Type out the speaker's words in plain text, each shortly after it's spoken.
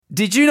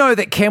Did you know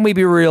that Can We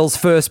Be Real's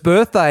first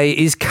birthday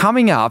is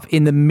coming up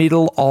in the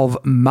middle of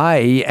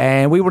May?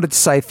 And we wanted to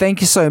say thank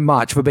you so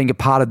much for being a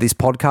part of this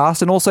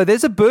podcast. And also,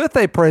 there's a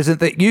birthday present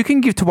that you can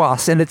give to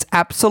us, and it's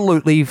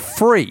absolutely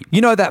free.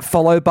 You know that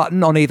follow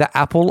button on either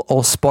Apple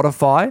or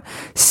Spotify?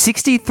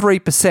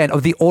 63%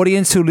 of the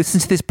audience who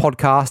listens to this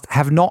podcast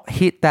have not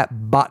hit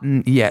that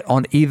button yet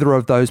on either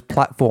of those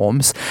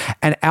platforms.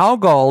 And our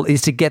goal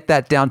is to get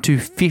that down to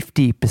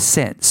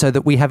 50% so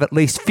that we have at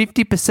least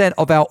 50%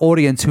 of our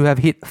audience who have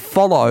hit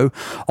follow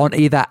on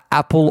either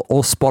Apple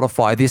or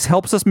Spotify. This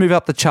helps us move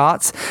up the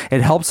charts.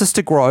 It helps us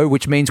to grow,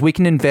 which means we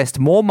can invest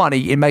more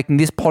money in making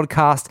this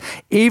podcast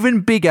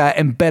even bigger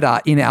and better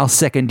in our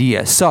second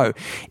year. So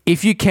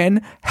if you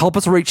can, help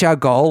us reach our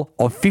goal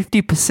of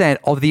 50%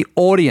 of the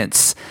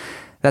audience.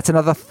 That's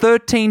another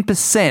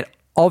 13%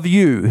 of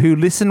you who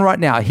listen right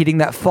now hitting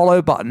that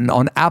follow button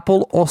on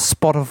Apple or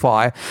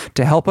Spotify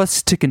to help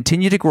us to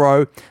continue to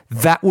grow.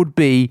 That would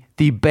be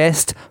the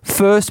best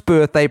first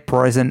birthday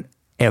present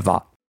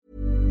ever.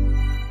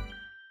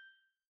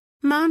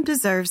 Mom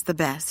deserves the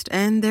best,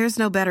 and there's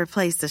no better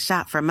place to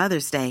shop for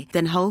Mother's Day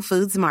than Whole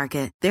Foods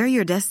Market. They're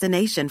your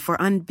destination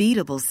for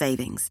unbeatable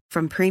savings,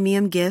 from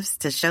premium gifts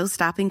to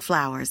show-stopping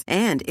flowers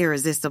and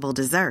irresistible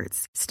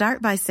desserts.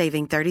 Start by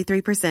saving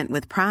 33%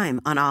 with Prime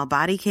on all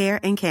body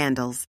care and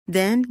candles.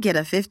 Then get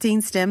a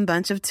 15-stem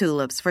bunch of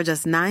tulips for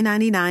just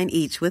 $9.99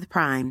 each with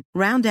Prime.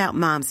 Round out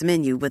Mom's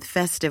menu with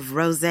festive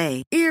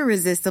rosé,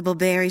 irresistible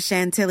berry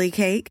chantilly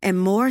cake,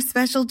 and more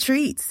special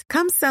treats.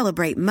 Come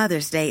celebrate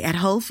Mother's Day at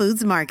Whole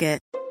Foods Market.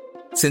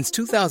 Since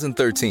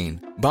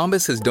 2013,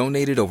 Bombas has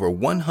donated over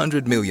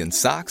 100 million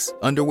socks,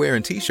 underwear,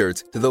 and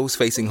T-shirts to those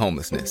facing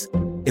homelessness.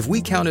 If we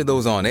counted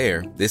those on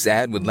air, this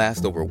ad would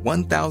last over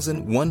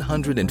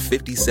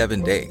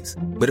 1,157 days.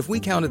 But if we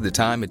counted the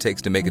time it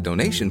takes to make a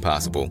donation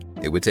possible,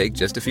 it would take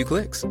just a few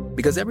clicks.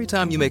 Because every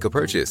time you make a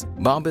purchase,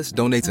 Bombas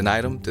donates an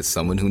item to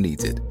someone who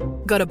needs it.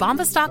 Go to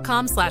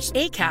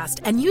bombas.com/ACAST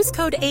and use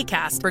code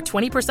ACAST for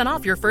 20%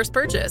 off your first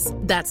purchase.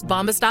 That's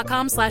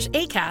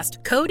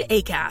bombas.com/ACAST, code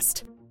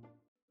ACAST.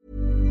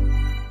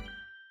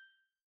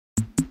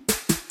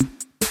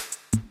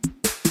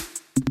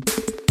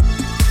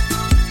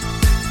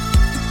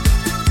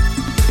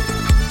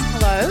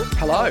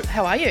 Hello.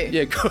 How are you?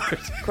 Yeah, good.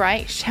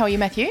 Great. How are you,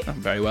 Matthew? I'm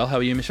very well. How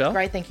are you, Michelle?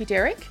 Great, thank you,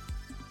 Derek.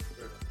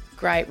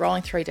 Great,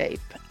 rolling 3 deep.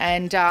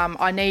 And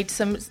I need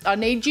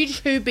you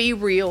to be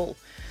real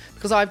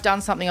because I've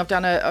done something.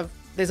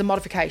 There's a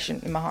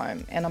modification in my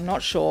home and I'm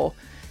not sure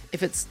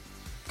if it's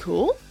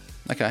cool.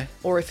 Okay.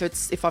 Or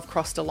if I've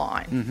crossed a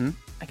line. Mm-hmm.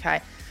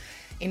 Okay.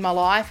 In my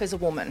life as a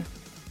woman,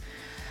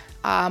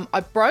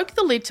 I broke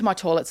the lid to my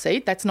toilet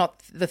seat. That's not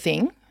the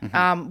thing.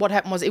 Mm-hmm. What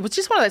happened was it was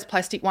just one of those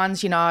plastic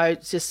ones,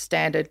 it's just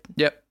standard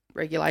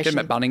regulation. Get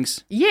them at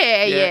Bunnings.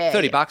 Yeah.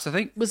 $30, I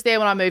think. Was there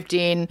when I moved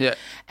in. Yeah.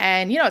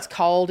 And, it's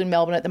cold in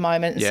Melbourne at the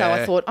moment. And so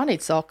I thought, I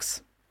need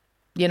socks.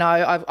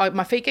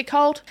 My feet get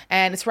cold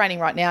and it's raining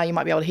right now. You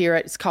might be able to hear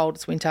it. It's cold.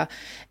 It's winter.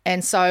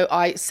 And so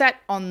I sat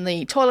on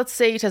the toilet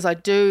seat as I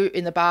do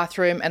in the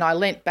bathroom and I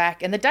leant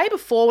back. And the day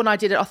before when I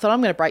did it, I thought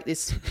I'm going to break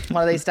this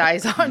one of these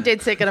days. I'm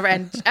dead sick of it.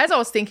 And as I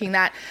was thinking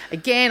that,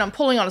 again, I'm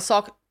pulling on a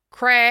sock,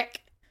 crack,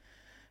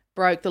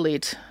 broke the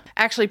lid.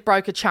 Actually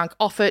broke a chunk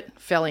off it,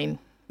 fell in.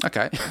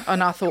 Okay.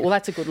 And I thought, well,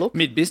 that's a good look.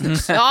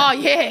 Mid-business. Oh,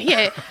 yeah.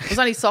 It was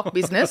only sock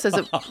business,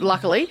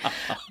 luckily.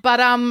 But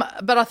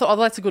I thought,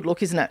 that's a good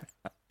look, isn't it?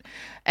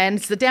 And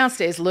it's the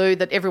downstairs loo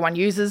that everyone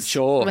uses.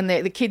 Sure. When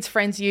the kids'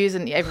 friends use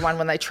and everyone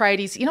when they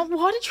tradies.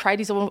 Why do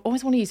tradies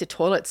always want to use a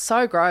toilet? It's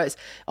so gross.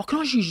 Oh, can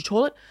I just use your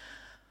toilet?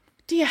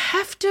 Do you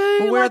have to?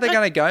 Well, where are they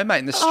going to go, mate?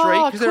 In the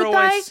street? Because they're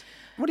always...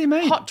 What do you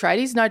mean? Hot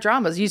tradies, no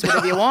dramas. Use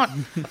whatever you want,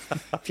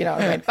 if you know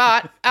what I mean.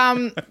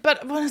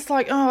 But when it's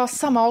like,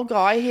 some old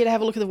guy here to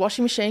have a look at the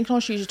washing machine, can I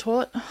just use your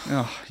toilet?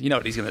 Oh, you know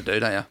what he's going to do,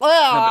 don't you?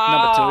 Oh,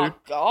 number 2.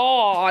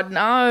 God,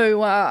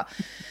 no.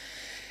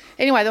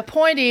 Anyway, the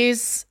point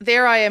is,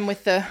 there I am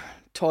with the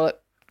toilet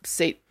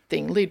seat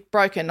thing, lid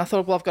broken. I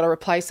thought, well, I've got to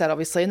replace that,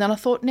 obviously. And then I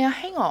thought, now,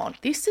 hang on.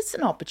 This is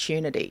an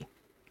opportunity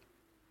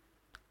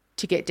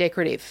to get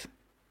decorative.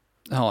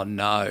 Oh,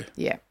 no.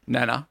 Yeah.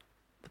 Nana.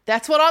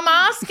 That's what I'm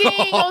asking.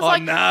 I was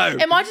like, no.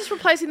 Am I just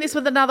replacing this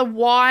with another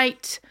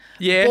white,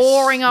 yes,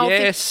 boring old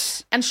thing?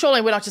 And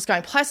surely we're not just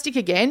going plastic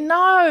again.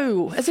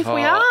 No, as if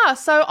we are.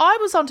 So I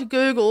was onto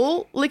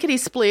Google,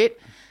 lickety-split,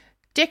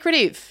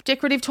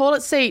 decorative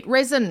toilet seat,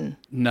 resin.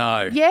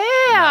 No.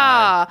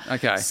 Yeah. No.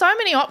 Okay. So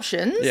many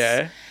options.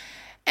 Yeah.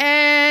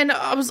 And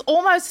I was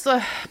almost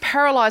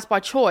paralysed by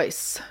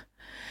choice.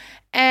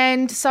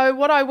 And so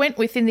what I went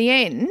with in the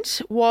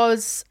end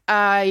was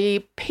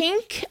a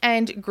pink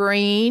and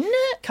green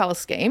colour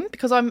scheme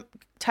because I'm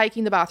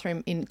taking the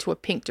bathroom into a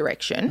pink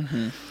direction.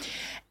 Mm-hmm.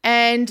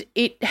 And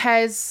it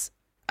has,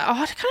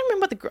 I can't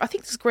remember I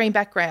think it's green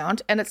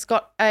background and it's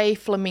got a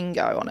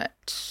flamingo on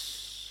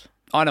it.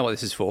 I know what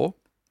this is for.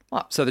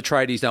 What? So the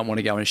tradies don't want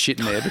to go and shit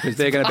in there because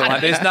they're going to be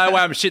like, there's no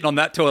way I'm shitting on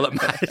that toilet,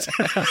 mate.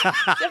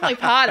 Definitely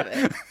part of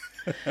it.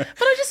 But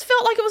I just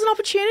felt like it was an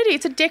opportunity.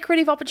 It's a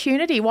decorative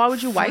opportunity. Why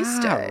would you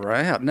waste it?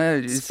 Right. No,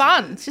 It's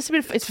fun. It's just a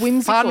bit it's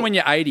whimsical. fun when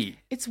you're 80.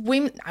 It's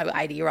No,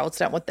 80-year-olds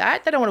don't want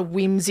that. They don't want a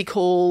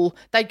whimsical.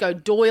 They'd go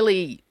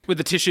doily. With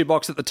the tissue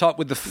box at the top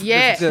with the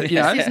Yeah, you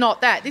know. this is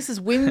not that. This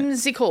is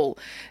whimsical.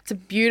 It's a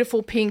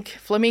beautiful pink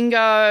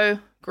flamingo,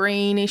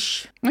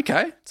 greenish.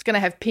 Okay. It's going to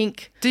have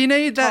pink. Do you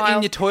need that tile.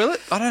 in your toilet?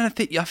 I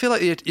feel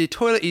like your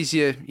toilet is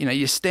your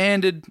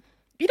standard.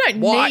 You don't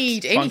White,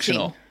 need anything.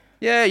 Functional.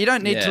 Yeah, you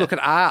don't need Yeah. to look at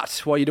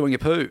art while you're doing your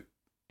poo.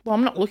 Well,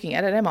 I'm not looking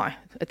at it, am I,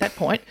 at that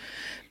point?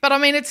 But I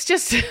mean, it's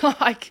just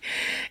like,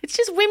 it's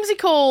just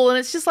whimsical, and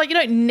it's just like you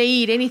don't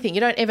need anything.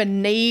 You don't ever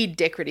need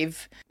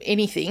decorative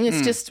anything.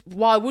 It's just,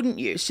 why wouldn't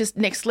you? It's just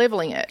next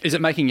leveling it. Is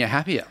it making you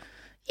happier?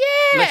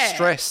 Yeah. Less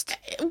stressed?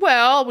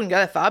 Well, I wouldn't go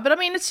that far, but I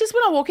mean, it's just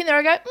when I walk in there,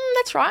 I go,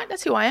 that's right,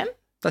 that's who I am.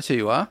 That's who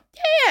you are.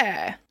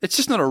 Yeah. It's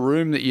just not a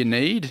room that you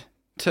need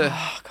to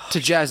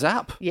jazz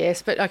up.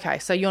 Yes, but okay,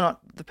 so you're not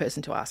the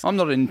person to ask. I'm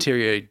not an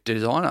interior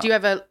designer. Do you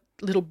have a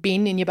little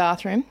bin in your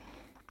bathroom?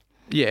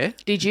 Yeah.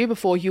 Did you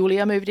before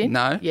Julia moved in?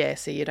 No. Yeah,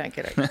 see, you don't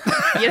get it.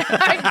 You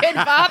don't get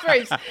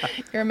bathrooms.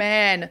 You're a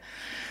man.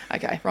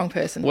 Okay, wrong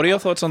person. What are your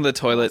thoughts on the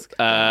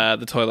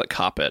toilet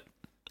carpet?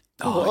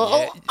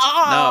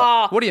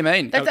 Oh, What do you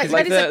mean? That's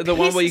like that is the a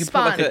one where you piss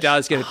can put like sponge. It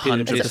does get a bit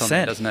of piss on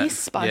 100%. it, doesn't it? Piss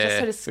sponge,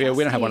 that's so Yeah,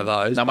 we don't have one of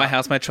those. No, my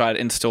housemate tried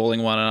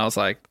installing one, and I was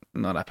like,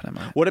 not happening,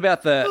 mate. What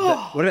about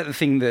the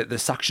thing, the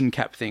suction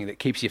cap thing that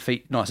keeps your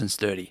feet nice and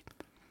sturdy?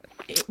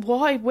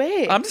 Why?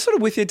 Where? I'm just sort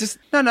of with you. Just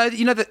No,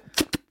 you know that.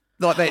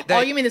 Like oh,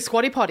 you mean the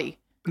squatty potty?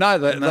 No,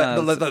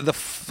 No,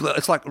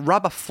 it's like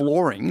rubber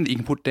flooring that you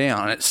can put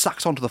down, and it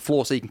sucks onto the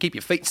floor so you can keep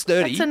your feet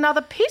sturdy. That's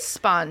another piss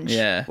sponge.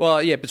 yeah.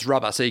 Well, yeah, but it's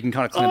rubber, so you can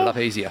kind of clean it up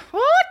easier.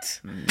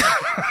 What?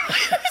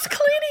 Who's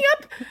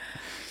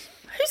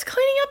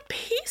cleaning up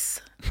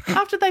piss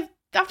after their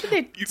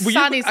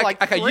son is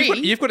like okay, 3?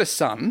 you've got a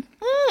son.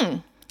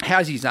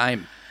 How's his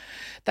name?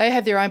 They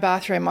have their own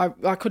bathroom. I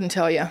couldn't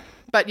tell you,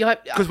 but you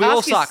have Because we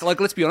all suck. Like,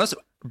 let's be honest,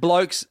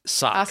 blokes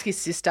suck. Ask his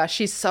sister.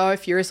 She's so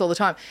furious all the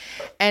time.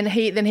 And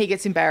he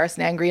gets embarrassed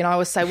and angry. And I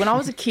always say, when I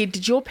was a kid,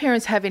 did your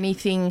parents have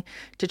anything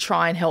to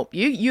try and help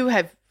you? You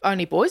have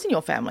only boys in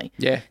your family.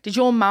 Yeah. Did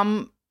your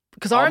mum...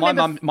 Because I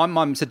remember... My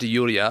mum said to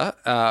Yulia,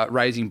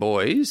 raising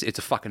boys, it's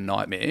a fucking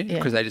nightmare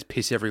because they just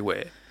piss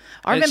everywhere.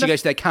 I And she remember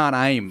goes, they can't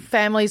aim.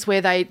 families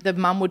where the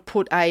mum would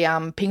put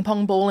a ping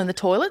pong ball in the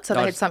toilet so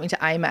they had something to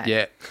aim at.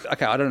 Yeah.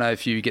 Okay, I don't know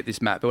if you get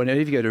this, Matt, but whenever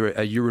you go to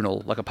a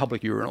urinal, like a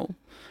public urinal,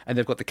 and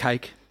they've got the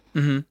cake,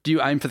 do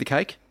you aim for the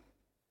cake?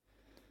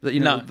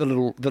 No. The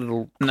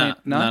little No.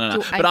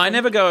 Do But I aim-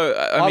 never go.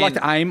 I like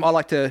to aim. I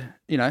like to,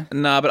 No,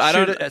 but I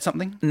shoot don't. it at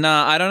something. No,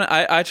 I don't.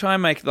 I try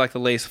and make like the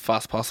least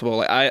fuss possible.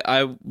 Like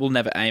I will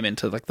never aim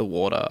into like the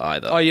water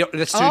either. Oh, yeah,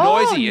 that's too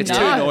Oh, noisy. It's no.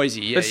 too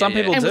noisy. Yeah, but some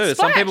people And do. with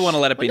Some people splash, want to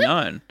let it be wouldn't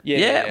known.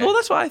 Yeah. Well,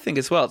 that's what I think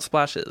as well. It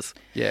splashes.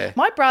 Yeah.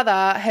 My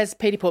brother has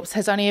Petey Poops,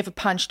 has only ever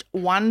punched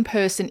one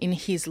person in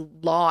his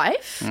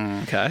life.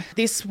 Okay.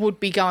 This would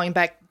be going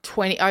back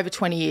over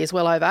 20 years,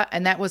 well over,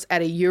 and that was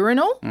at a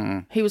urinal.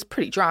 He was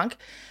pretty drunk,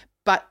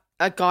 but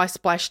a guy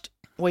splashed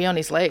wee on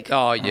his leg.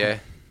 Oh, yeah.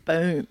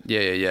 Boom.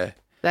 Yeah.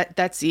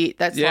 That's it.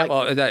 That's Yeah, like,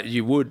 well, that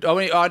you would. I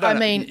mean, I don't. I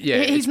mean, yeah,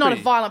 he's it's not a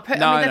pretty- violent person.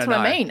 No, I mean, that's no,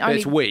 what I no. mean. But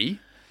it's we,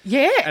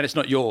 yeah, and it's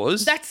not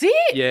yours. that's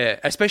it. Yeah,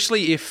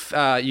 especially if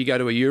you go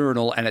to a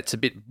urinal and it's a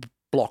bit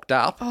blocked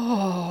up.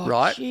 Oh,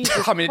 right.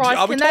 Jesus I mean, Christ,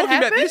 are we can that talking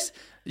about happen? this?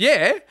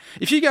 Yeah.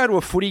 If you go to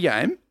a footy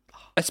game,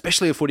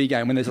 especially a footy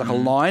game when there's like a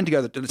line to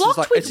go, it's Blocked just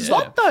like with it's just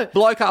what, though?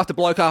 bloke after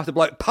bloke after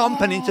bloke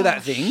pumping into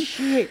that thing,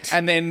 shit.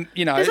 and then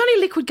There's only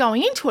liquid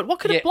going into it. What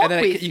could it block and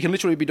then with? you can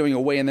literally be doing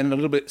a wee, and then a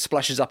little bit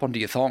splashes up onto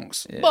your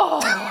thongs. Yeah.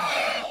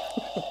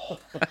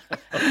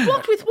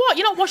 Blocked with what?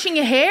 You're not washing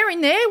your hair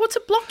in there. What's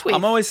it blocked with?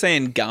 I'm always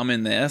seeing gum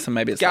in there, so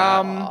maybe it's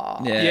Gum,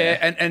 that.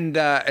 yeah, and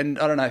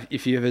I don't know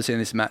if you've ever seen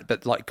this, Matt,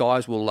 but like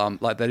guys will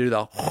like they do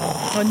the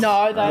Oh,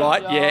 no, they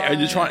right, don't. yeah, and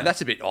you're trying.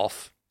 That's a bit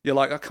off. You're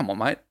like, oh, come on,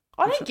 mate.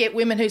 I don't get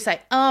women who say,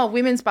 "Oh,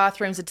 women's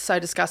bathrooms are so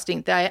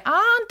disgusting." They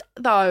aren't,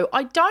 though.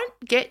 I don't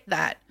get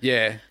that.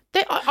 Yeah.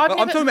 I'm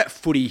I'm talking about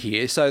footy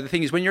here. So the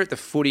thing is, when you're at the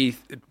footy,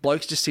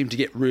 blokes just seem to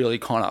get really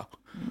kind of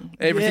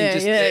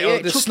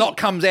everything. The snot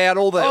comes out,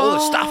 all the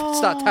stuff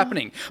starts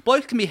happening.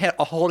 Blokes can be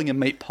holding a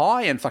meat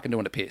pie and fucking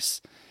doing a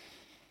piss.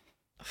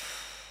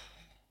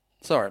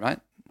 Sorry, mate.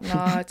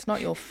 No, it's not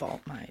your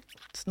fault, mate.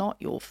 It's not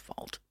your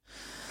fault.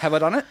 Have I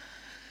done it?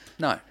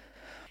 No.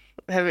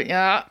 Haven't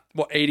you?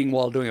 What, eating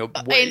while doing a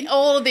wee?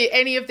 And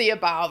any of the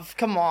above.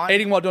 Come on.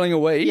 Eating while doing a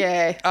wee?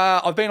 Yeah.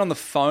 I've been on the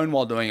phone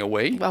while doing a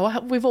wee.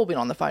 Well, we've all been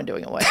on the phone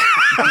doing a wee.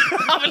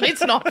 I mean,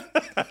 it's not.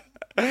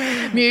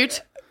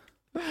 Mute.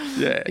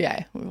 Yeah.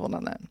 Yeah, we've all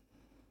done that.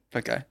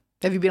 Okay.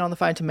 Have you been on the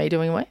phone to me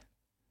doing a wee?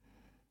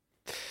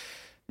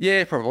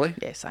 Yeah, probably.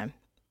 Yeah, same.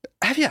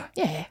 Have you?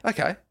 Yeah.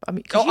 Okay. I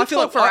mean, 'cause you I feel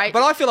talk like, for eight.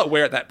 but I feel like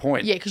we're at that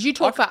point. Yeah, because you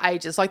talk for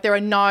ages. Like, there are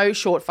no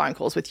short phone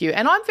calls with you.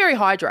 And I'm very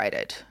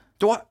hydrated.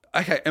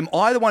 Am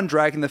I the one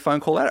dragging the phone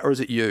call out, or is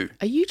it you?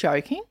 Are you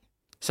joking?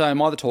 So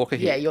am I the talker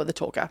here? Yeah, you're the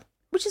talker,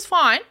 which is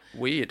fine.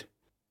 Weird,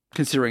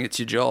 considering it's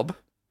your job.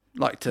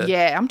 Like to...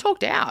 Yeah, I'm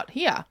talked out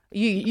here.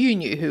 You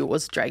knew who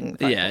was dragging the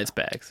phone Yeah, call. it's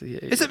Bags. Yeah,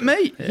 Is it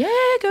me? Yeah,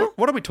 girl.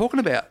 What are we talking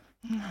about?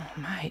 Oh,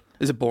 mate.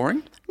 Is it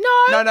boring?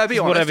 No. No, be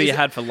honest. Whatever Is you it-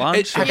 had for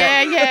lunch.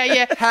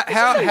 Yeah.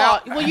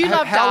 Well, you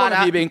love how long data.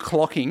 have you been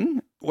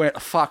clocking?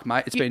 Fuck,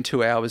 mate, it's been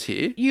 2 hours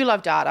here. You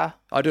love data.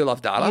 I do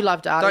love data. You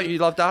love data. Don't you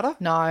love data?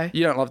 No.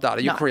 You don't love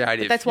data. You're No,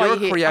 creative. That's why you're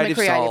you're a here. I'm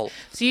creative soul.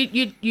 So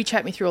you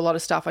chat me through a lot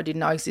of stuff I didn't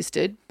know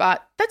existed,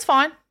 but that's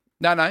fine.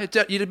 No,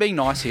 you're being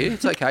nice here.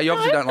 It's okay. You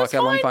obviously don't like that's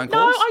our long fine. phone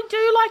calls. No, I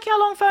do like our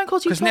long phone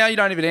calls. Because now you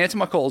don't even answer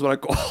my calls when I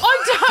call.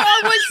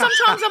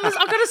 Sometimes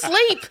I've got to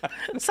sleep.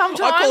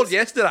 Sometimes. I called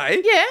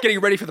yesterday, Yeah. getting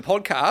ready for the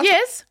podcast.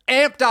 Yes.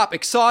 Amped up,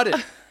 excited.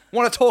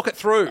 Want to talk it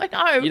through. I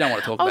know. You don't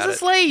want to talk I was about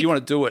asleep. it. You want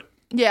to do it.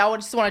 Yeah, I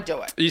just want to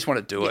do it. You just want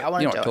to do it. Yeah, I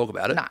want you to don't do want to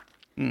talk about it.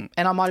 No.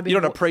 And I might have been. You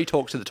don't want to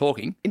pre-talk to the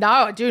talking. No,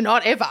 I do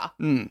not ever.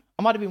 I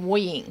might have been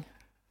weeing.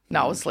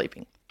 No, I was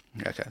sleeping.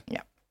 Okay.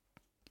 Yeah.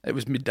 It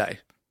was midday.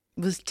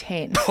 It was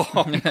 10.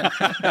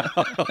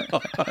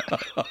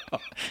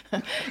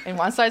 And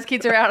once those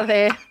kids are out of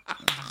there,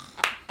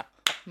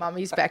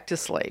 Mummy's back to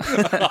sleep.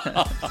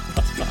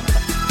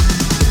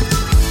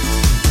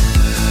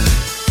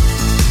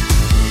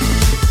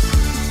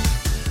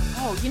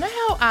 Oh, you know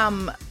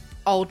how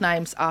old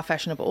names are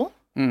fashionable?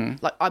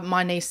 Like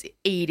my niece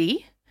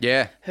Edie,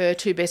 Yeah. her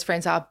two best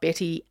friends are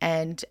Betty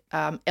and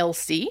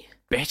Elsie.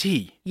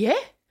 Betty. Yeah,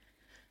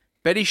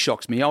 Betty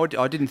shocks me. I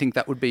didn't think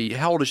that would be...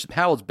 How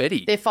old's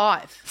Betty? they're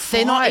 5.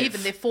 They're not 5?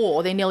 even. They're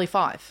 4. They're nearly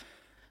 5.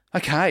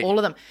 Okay. All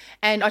of them.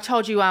 And I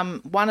told you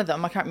one of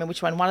them, I can't remember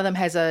which one of them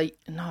has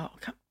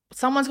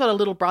someone's got a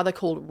little brother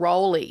called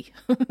Rolly.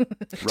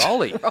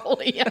 Rolly.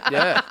 Rolly.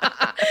 Yeah.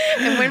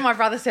 And when my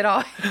brother said,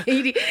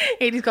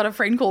 Edie's got a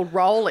friend called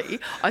Rolly,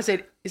 I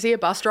said, is he a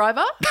bus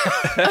driver?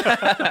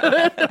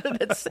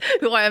 That's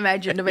who I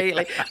imagined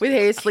immediately, with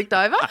hair slicked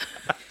over.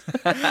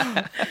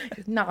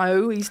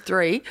 No, he's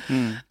 3.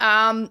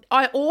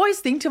 I always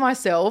think to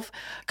myself,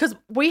 because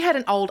we had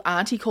an old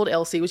auntie called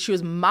Elsie, which she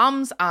was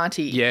Mum's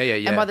auntie. Yeah.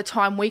 And by the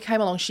time we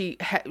came along, she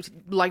had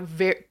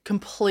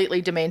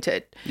completely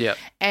demented. Yep.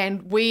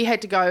 And we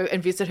had to go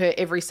and visit her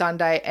every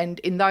Sunday. And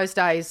in those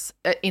days,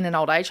 in an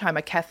old age home,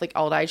 a Catholic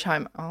old age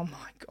home, oh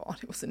my God,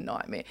 it was a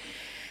nightmare.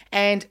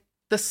 And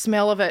the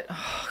smell of it,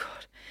 oh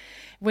God,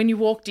 when you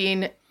walked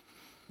in,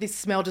 this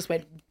smell just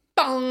went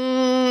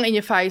bung in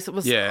your face. It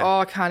was,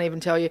 I can't even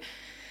tell you.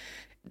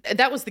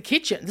 That was the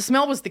kitchen. The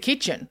smell was the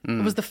kitchen.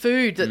 It was the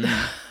food that,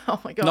 oh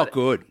my God. Not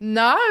good.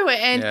 No.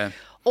 And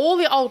all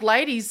the old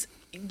ladies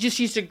just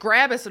used to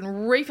grab us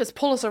and reef us,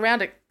 pull us around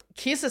to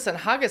kiss us and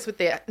hug us with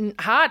their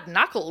hard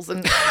knuckles.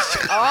 And,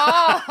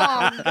 oh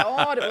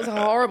God, it was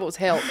horrible as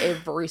hell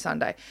every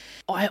Sunday.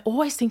 I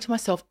always think to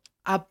myself,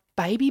 are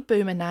baby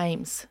boomer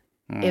names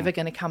ever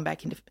going to come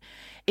back into...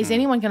 Is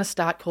anyone going to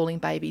start calling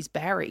babies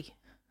Barry?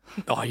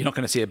 Oh, you're not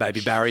going to see a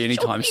baby Barry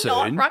anytime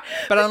Surely soon. not, right?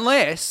 But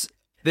unless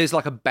there's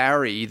like a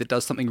Barry that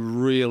does something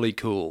really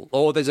cool,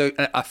 or there's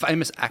a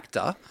famous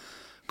actor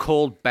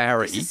called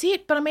Barry. This is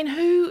it. But I mean,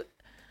 who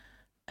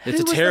It's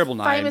a was the terrible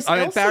name. famous I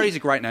mean, Elsie? Barry's a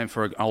great name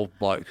for an old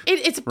bloke.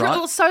 It's right?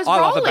 brilliant. So is I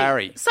Rolly. love a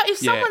Barry. So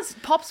if Yeah. someone's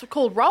pop's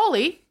called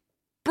Rolly,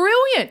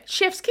 brilliant.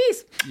 Chef's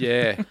kiss.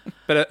 Yeah.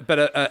 But a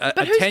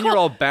But who's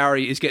 10-year-old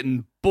Barry is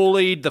getting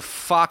bullied the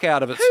fuck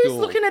out of at Who's school.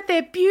 looking at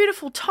their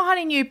beautiful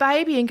tiny new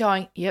baby and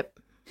going, yep,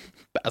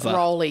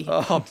 Rolly.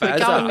 Oh, We're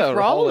going with Bazza.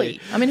 Rolly.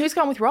 I mean, who's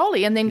going with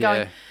Rolly? And then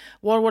going, Yeah.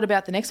 what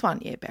about the next one?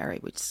 Yeah,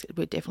 Barry.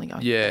 We're definitely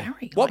going Yeah. with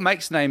Barry. What Like,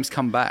 makes names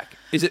come back?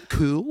 Is it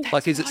cool?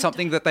 Like, is it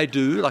something that they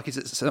do? Like, is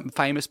it some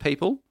famous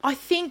people? I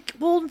think,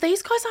 well,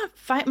 these guys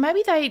aren't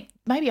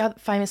maybe other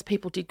famous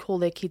people did call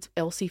their kids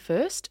Elsie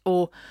first,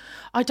 or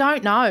I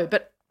don't know,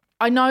 but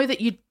I know that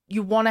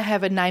you want to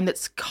have a name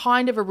that's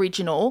kind of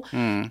original.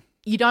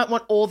 You don't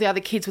want all the other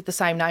kids with the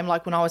same name.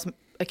 Like when I was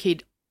a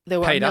kid, there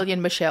were Peter. a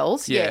million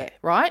Michelles. Yeah.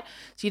 Right?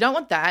 So you don't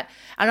want that.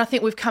 And I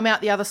think we've come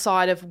out the other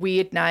side of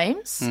weird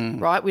names,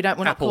 right? We don't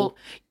want Apple. to call...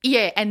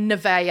 Yeah, and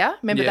Nevea.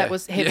 Remember Yeah. that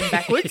was heading Yeah.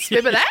 backwards?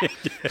 Remember that?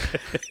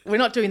 We're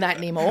not doing that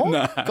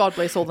anymore. God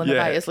bless all the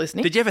Neveas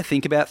listening. Did you ever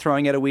think about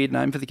throwing out a weird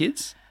name for the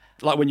kids?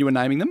 Like when you were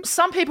naming them?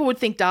 Some people would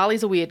think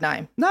Dali's a weird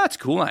name. No, it's a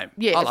cool name.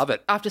 Yeah, I love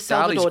it. After Dali's a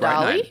Salvador great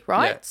Dali, name.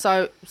 right? Yeah.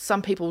 So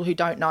some people who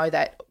don't know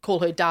that call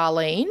her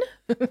Darlene.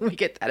 We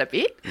get that a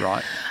bit.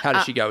 Right. How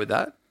does she go with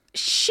that?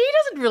 She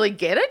doesn't really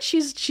get it.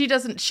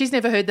 She's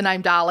never heard the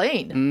name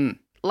Darlene.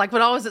 Like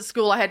when I was at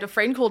school, I had a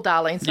friend called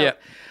Darlene. So, Yeah.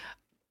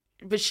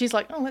 but she's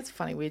like, oh, that's a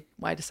funny, weird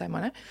way to say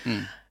my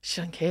name. She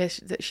doesn't care.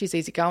 She's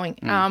easygoing.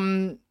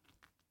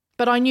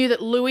 But I knew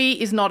that Louis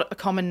is not a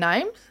common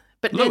name.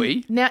 But then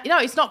Louis? no,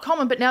 it's not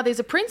common. But now there's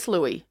a Prince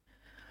Louis.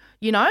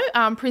 You know,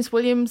 Prince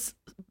William's.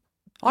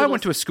 I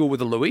went to a school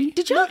with a Louis.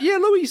 Did you? No, yeah,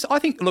 Louis. I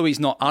think Louis is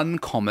not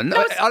uncommon.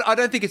 No, it's- I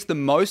don't think it's the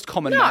most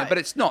common No. name, but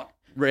it's not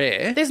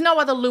rare. There's no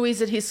other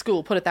Louis at his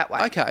school, put it that way.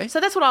 Okay. So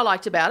that's what I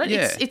liked about it.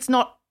 Yeah. It's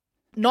not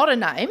a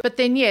name. But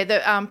then, yeah,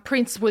 the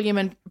Prince William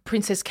and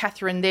Princess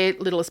Catherine, their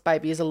littlest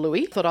baby is a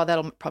Louis. Thought,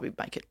 that'll probably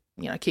make it,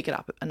 kick it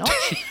up a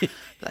notch. But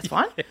that's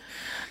fine.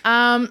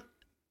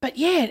 But,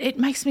 yeah, it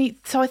makes me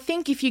 – so I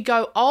think if you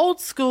go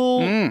old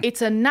school,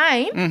 it's a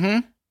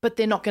name. but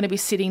they're not going to be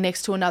sitting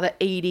next to another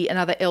Edie,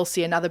 another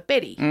Elsie, another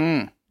Betty. You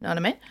know what I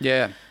mean?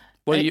 Yeah.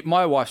 Well,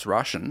 my wife's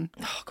Russian.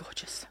 Oh,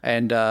 gorgeous.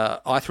 And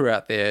I threw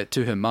out there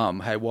to her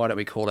mum, hey, why don't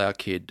we call our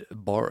kid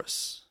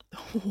Boris?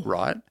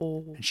 Right?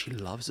 And she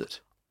loves it.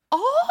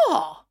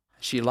 Oh.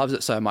 She loves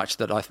it so much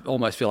that I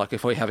almost feel like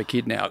if we have a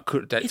kid now, it's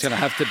going to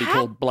have to be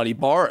called bloody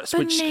Boris,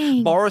 which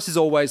Boris is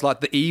always like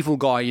the evil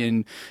guy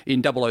in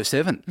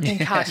 007. In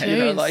cartoons. You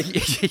know,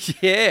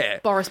 like, yeah.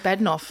 Boris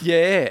Badenoff.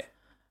 Yeah.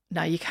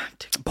 No, you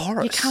can't.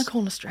 Boris. You can't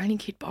call an Australian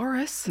kid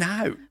Boris.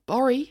 No.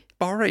 Borry.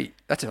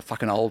 That's a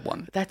fucking old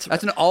one. That's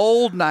an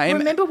old name.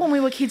 Remember when we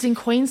were kids in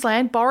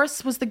Queensland,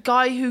 Boris was the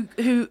guy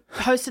who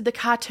hosted the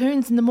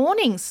cartoons in the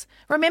mornings.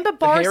 Remember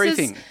Boris's... hairy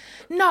thing?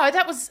 No,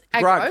 that was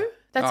Agro. Grug.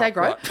 That's Oh,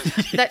 Agro. right.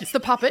 That's the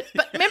puppet.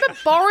 But remember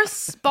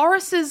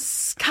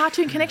Boris's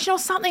Cartoon Connection or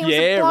something? It was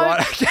a Yeah, bloke.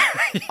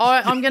 right. Okay.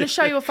 I'm going to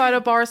show you a photo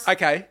of Boris.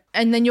 Okay.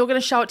 And then you're going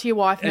to show it to your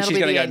wife, and And that'll she's be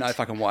going the to go, end. no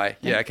fucking way.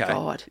 Yeah, okay.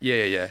 God.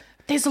 Yeah.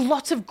 There's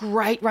lots of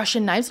great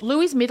Russian names.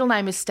 Louis' middle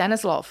name is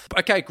Stanislav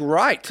Okay,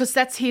 great. because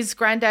that's his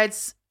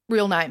granddad's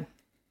real name.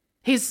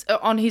 He's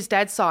on his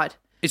dad's side.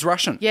 It's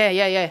Russian.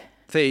 Yeah.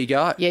 There you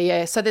go.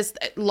 Yeah. So there's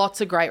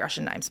lots of great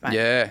Russian names, mate.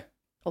 Yeah.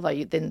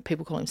 Although then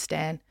people call him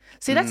Stan.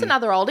 See, that's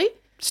another oldie.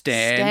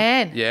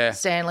 Stan. Yeah.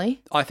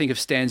 Stanley. I think of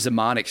Stan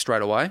Zemanek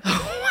straight away.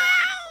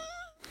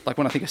 Like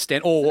when I think of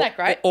Stan, or Isn't that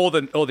great?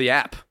 or the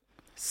app.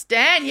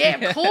 Stan, yeah,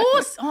 of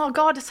course. Oh,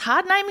 God, it's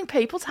hard naming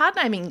people. It's hard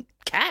naming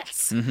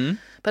cats. Mm-hmm.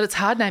 But it's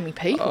hard naming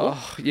people.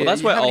 Oh, yeah. Well,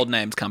 that's where How many- old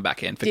names come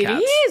back in for It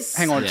cats. is.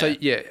 Hang on.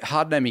 Yeah. So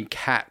hard naming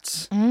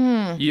cats.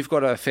 You've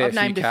got a fair I've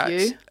few named a cats.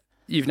 few.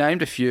 You've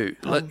named a few.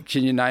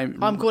 Can you name?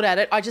 I'm good at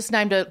it. I just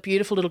named a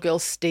beautiful little girl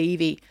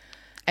Stevie.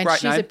 And Great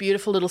she's name. a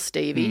beautiful little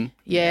Stevie.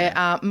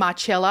 Yeah.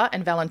 Marcella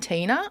and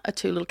Valentina are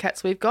two little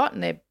cats we've got,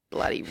 and they're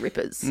bloody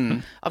rippers.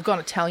 I've gone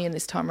Italian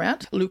this time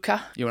round.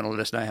 Luca. You want to let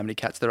us know how many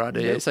cats there are,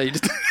 do you? So you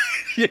just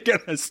you're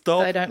gonna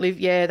stop. They don't live.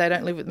 Yeah, they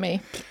don't live with me,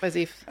 as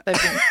if they've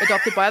been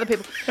adopted by other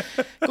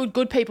people.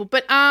 Good people.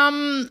 But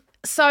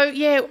so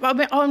yeah,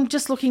 I'm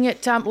just looking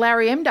at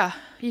Larry Emder.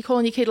 Are you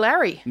calling your kid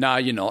Larry? No,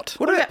 you're not.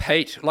 What about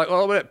Pete? Like, what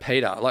about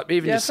Peter? Like,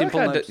 even Yeah, just I feel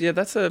simple like names. yeah,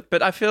 that's a.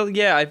 But I feel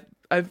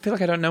I feel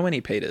like I don't know any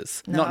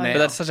Peters. Not now. But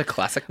that's such a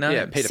classic name.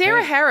 Yeah, Peter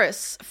Sarah Pan.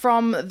 Harris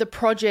from the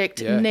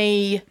Project Yeah.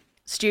 Knee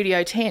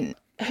Studio 10.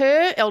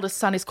 Her eldest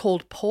son is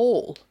called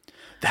Paul.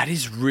 That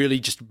is really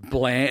just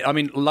bland. I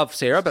mean, love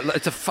Sarah, but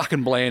it's a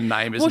fucking bland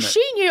name, isn't Well, it?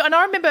 she knew, and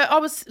I remember I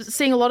was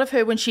seeing a lot of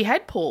her when she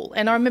had Paul,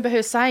 and I remember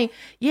her saying,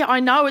 "Yeah, I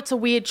know it's a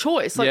weird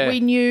choice. Like Yeah.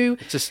 we knew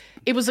just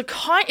it was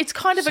it's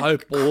kind of so a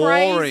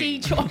boring. crazy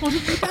choice.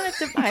 You don't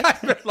have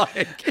to, mate.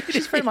 like,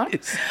 She's pretty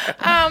much.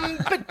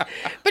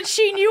 But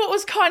she knew it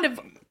was kind of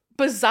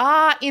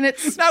bizarre in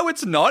its no,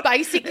 it's not.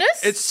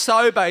 basicness. It's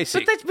so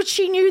basic. but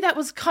she knew that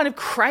was kind of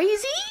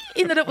crazy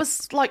in that it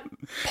was like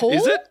Paul.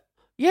 Is it?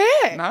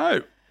 Yeah.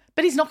 No.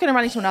 But he's not going to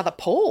run into another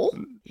Paul.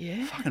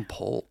 Yeah. Fucking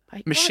Paul.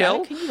 Hey, Michelle?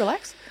 righto, can you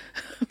relax?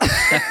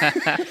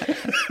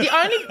 The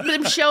only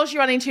Michelles you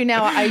run into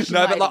now are Asian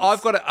No, but like, ladies.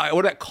 I've got a.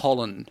 What about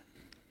Colin?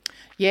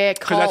 Yeah,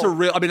 Because Cole. that's a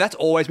real. I mean, that's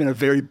always been a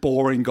very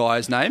boring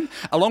guy's name,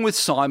 along with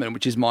Simon,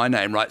 which is my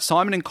name, right?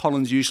 Simon and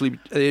Colin's usually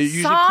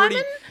pretty.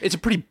 Simon? It's a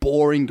pretty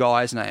boring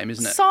guy's name,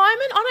 isn't it?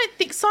 Simon, I don't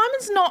think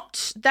Simon's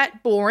not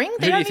that boring.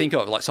 Who do you think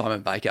of? Like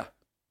Simon Baker,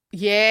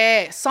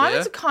 Yeah,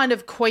 Simon's Yeah? a kind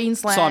of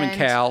Queensland. Simon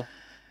Cowell.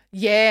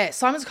 Yeah,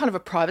 Simon's kind of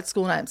a private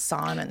school name,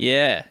 Simon.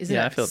 Yeah. Isn't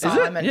yeah, it? I feel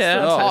Simon. Yeah,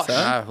 Sort of I'd posh. say so.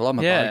 No, well, I'm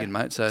a Yeah. bogan,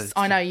 mate. So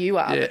I know you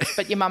are, Yeah.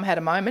 but your mum had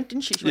a moment,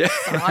 didn't she? She went,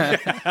 Simon.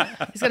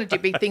 He's going to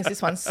do big things, this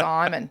one,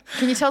 Simon.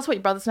 Can you tell us what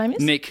your brother's name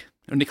is? Nick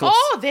or Nicholas.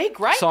 Oh, they're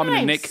great Simon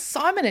and names. Nick.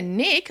 Simon and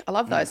Nick. I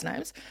love those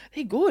names.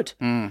 They're good.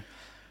 Whew.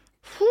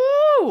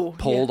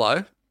 Paul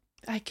though.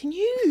 Hey, can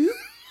you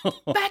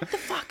back the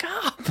fuck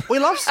up? We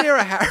love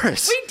Sarah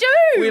Harris. We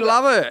do. We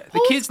love her. The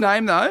Paul's- kid's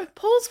name though.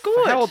 Paul's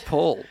good. How old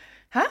Paul?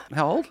 Huh?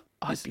 How old?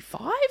 I'd be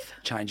 5.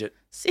 Change it.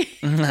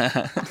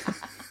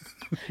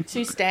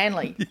 To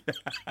Stanley.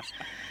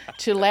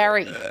 To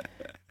Larry.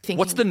 Thinking,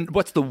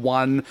 What's the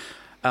one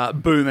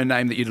boomer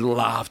name that you'd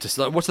love to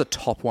see? What's the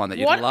top one that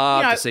you'd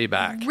love to see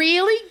back?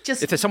 Really?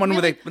 Just If there's someone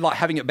really with like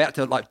having about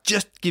to like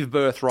just give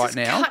birth right just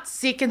now, cut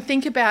sick and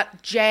think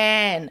about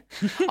Jan.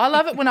 I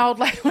love it when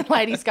when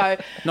ladies go,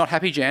 not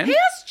happy Jan.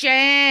 "How's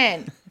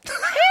Jan?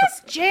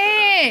 How's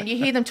Jan?" You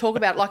hear them talk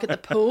about it like at the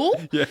pool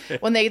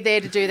when they're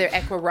there to do their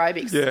aqua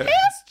aerobics. Yeah.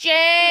 How's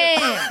Jan?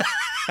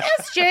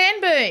 How's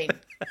Jan been?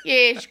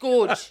 Yeah, she's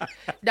good.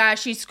 No,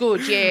 she's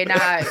good. Yeah,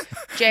 no,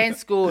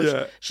 Jan's good.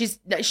 Yeah. She's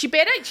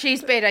better.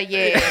 She's better.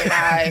 Yeah,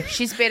 no,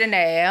 she's better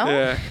now.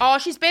 Yeah. Oh,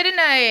 she's better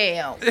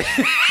now.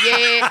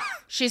 Yeah,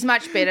 she's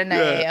much better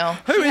now.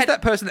 Who is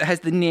that person that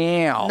has the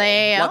now?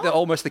 Now? Like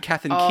almost the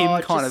Kath and Oh, Kim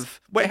just- kind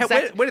of. Where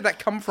did that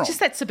come from?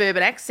 Just that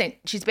suburban accent.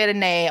 She's better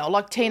now.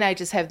 Like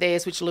teenagers have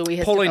theirs, which Louis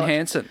has Pauline developed.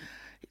 Hanson.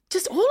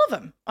 Just all of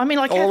them. I mean,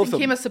 like All Kath of and them.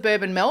 Kim are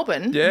suburban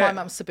Melbourne. Yeah. My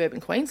mum's suburban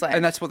Queensland.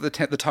 And that's what the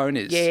tone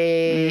is.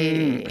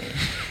 yeah.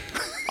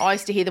 I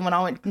used to hear them when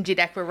I went and did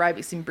aqua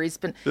aerobics in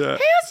Brisbane. Yeah.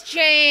 How's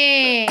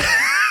Jan?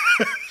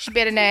 She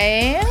better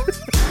now.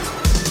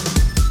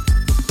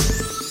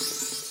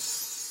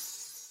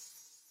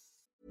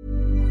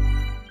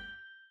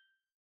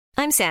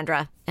 I'm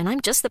Sandra, and I'm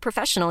just the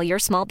professional your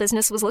small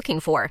business was looking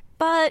for.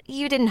 But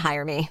you didn't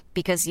hire me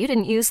because you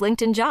didn't use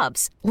LinkedIn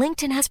Jobs.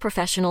 LinkedIn has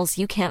professionals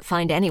you can't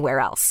find anywhere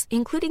else,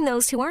 including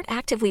those who aren't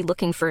actively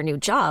looking for a new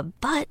job,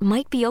 but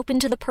might be open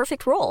to the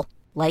perfect role,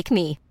 like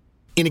me.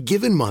 In a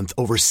given month,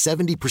 over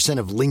 70%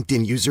 of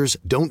LinkedIn users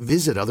don't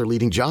visit other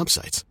leading job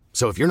sites.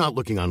 So if you're not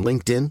looking on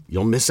LinkedIn,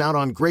 you'll miss out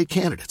on great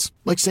candidates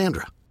like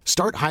Sandra.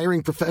 Start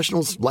hiring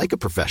professionals like a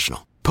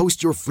professional.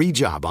 Post your free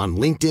job on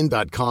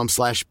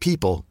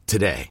linkedin.com/people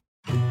today.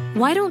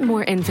 Why don't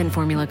more infant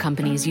formula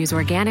companies use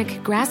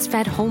organic,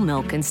 grass-fed whole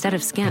milk instead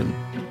of skim?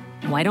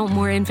 Why don't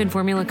more infant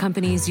formula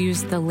companies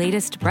use the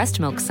latest breast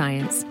milk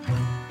science?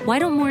 Why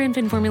don't more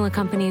infant formula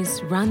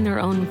companies run their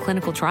own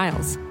clinical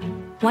trials?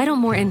 Why don't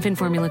more infant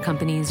formula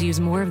companies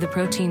use more of the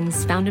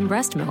proteins found in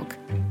breast milk?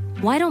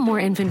 Why don't more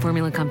infant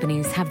formula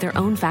companies have their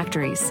own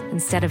factories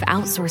instead of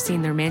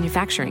outsourcing their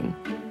manufacturing?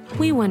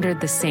 We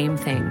wondered the same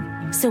thing.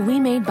 So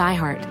we made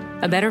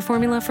ByHeart, a better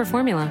formula for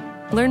formula.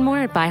 Learn more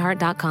at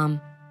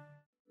byheart.com.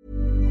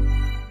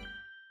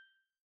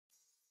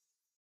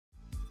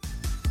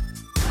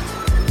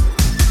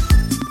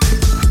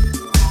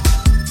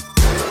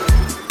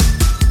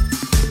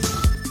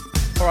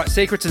 All right,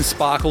 secrets and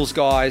sparkles,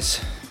 guys.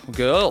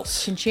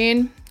 Girls. Chin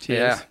chin.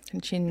 Yeah.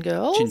 Chin chin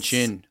girls. Chin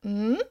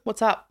chin.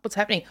 What's up? What's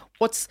happening?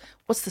 What's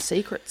the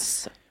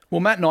secrets? Well,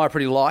 Matt and I are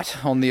pretty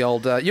light on the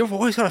old... you've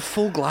always got a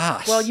full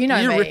glass. Well, you know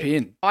you me. rip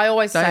in. I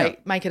always Don't say you?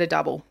 make it a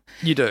double.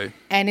 You do.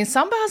 And in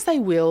some bars they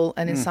will,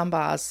 and in some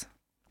bars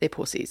they're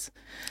pussies.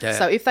 Yeah.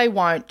 So if they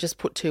won't, just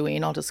put 2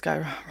 in. I'll just go,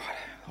 right,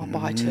 I'll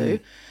buy 2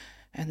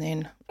 and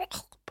then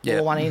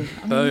pour 1 in.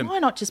 I mean, Boom. why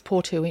not just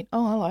pour 2 in?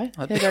 Oh,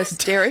 hello. There goes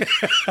Derek.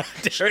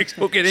 Derek's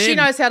hooking in. She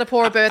knows how to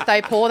pour a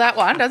birthday pour, that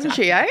one, doesn't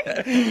she,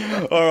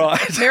 eh? All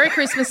right. Merry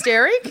Christmas,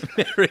 Derek.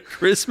 Merry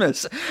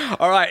Christmas.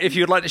 All right, if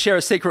you'd like to share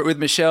a secret with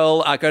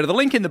Michelle, go to the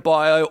link in the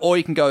bio, or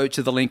you can go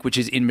to the link which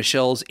is in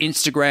Michelle's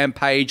Instagram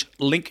page,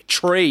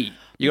 Linktree.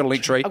 You got a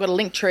link tree? I've got a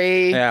link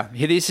tree. Yeah.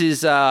 This is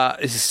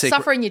secret.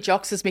 Suffering your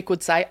jocks, as Mick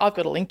would say. I've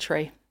got a link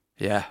tree.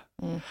 Yeah.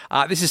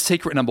 This is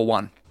secret number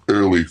 1.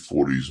 Early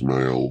 40s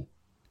male,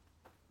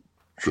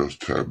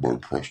 just had my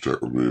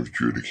prostate removed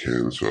due to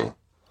cancer.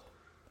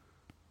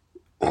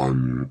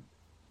 I'm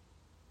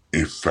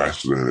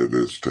fascinated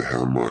as to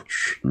how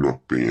much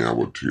not being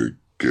able to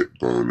get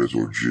boners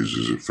or jizz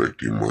is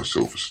affecting my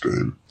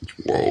self-esteem. It's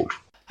wild.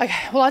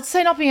 Okay, well, I'd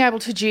say not being able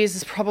to jizz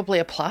is probably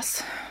a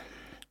plus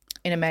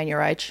in a man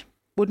your age,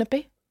 wouldn't it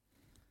be?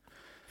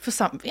 For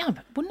some, yeah,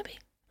 wouldn't it be?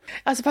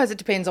 I suppose it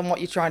depends on what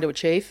you're trying to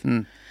achieve.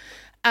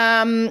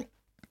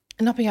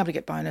 Not being able to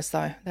get bonus,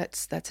 though,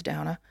 that's a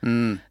downer.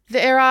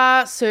 There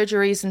are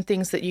surgeries and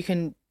things that you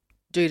can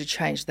do to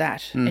change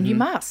that, and you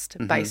must,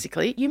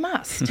 basically. You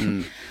must.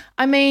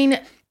 I mean,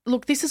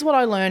 look, this is what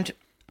I learned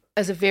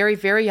as a very,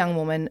 very young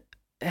woman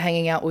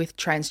hanging out with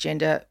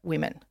transgender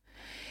women,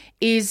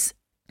 is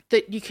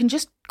that you can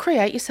just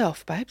create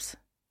yourself, babes.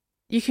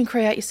 You can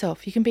create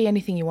yourself. You can be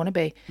anything you want to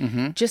be.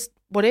 Just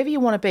whatever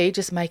you want to be,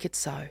 just make it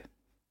so.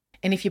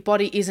 And if your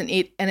body isn't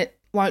it and it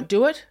won't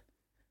do it,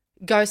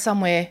 go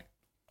somewhere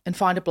and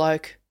find a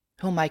bloke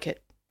who'll make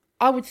it.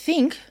 I would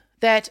think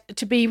that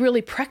to be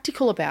really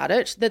practical about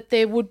it, that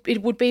it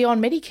would be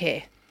on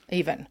Medicare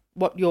even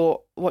what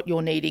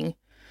you're needing.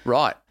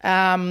 Right.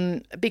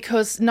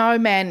 Because no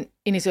man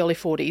in his early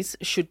 40s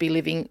should be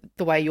living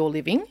the way you're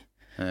living.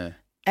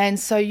 And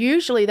so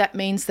usually that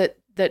means that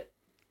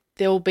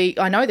there'll be,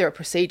 I know there are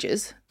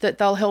procedures that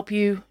they'll help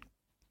you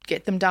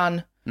get them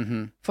done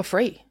for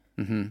free.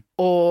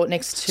 Or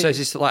next to... So is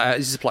this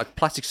like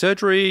plastic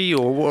surgery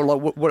or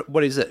like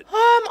what is it?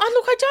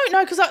 I don't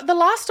know, because the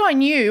last I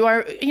knew,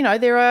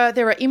 there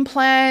are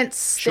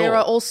implants, Sure. there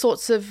are all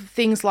sorts of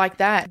things like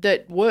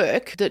that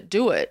work, that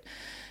do it.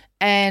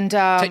 And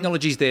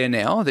Technology's there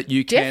now that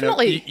you can...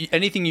 Definitely.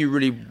 Anything you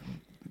really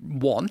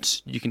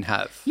want, you can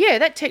have. yeah,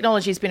 that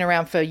technology's been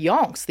around for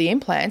yonks, the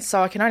implants,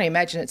 so I can only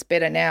imagine it's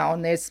better now,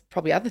 and there's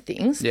probably other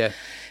things. Yeah.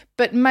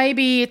 But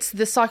maybe it's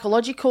the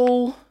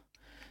psychological...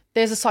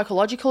 There's a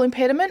psychological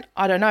impediment.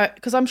 I don't know,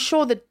 because I'm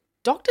sure the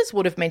doctors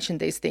would have mentioned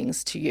these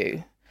things to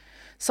you.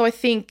 So I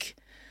think,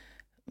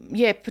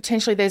 yeah,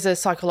 potentially there's a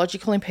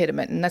psychological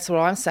impediment, and that's what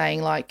I'm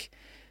saying. Like,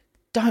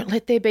 don't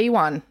let there be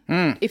one.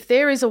 If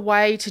there is a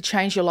way to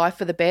change your life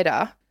for the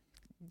better,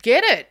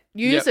 get it,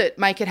 use it,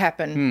 make it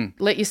happen.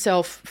 Let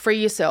yourself,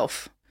 free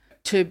yourself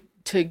to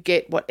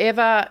get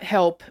whatever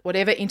help,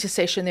 whatever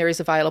intercession there is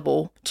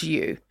available to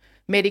you,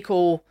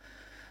 medical,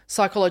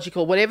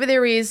 psychological, whatever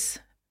there is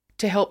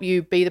to help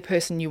you be the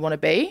person you want to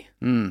be,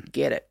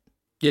 get it.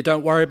 Yeah,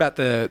 don't worry about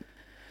the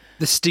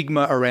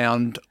stigma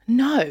around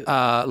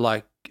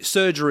like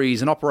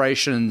surgeries and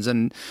operations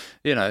and,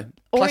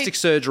 plastic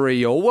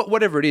surgery or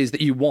whatever it is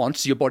that you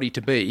want your body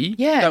to be.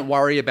 Yeah. Don't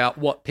worry about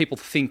what people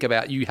think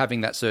about you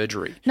having that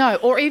surgery. No,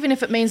 or even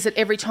if it means that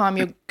every time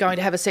you're going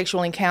to have a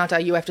sexual encounter,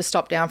 you have to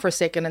stop down for a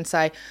second and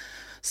say,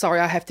 sorry,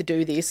 I have to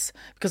do this,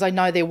 because I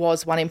know there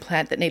was one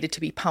implant that needed to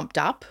be pumped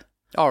up.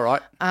 All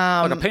right.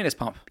 Like a penis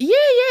pump. Yeah.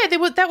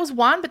 That was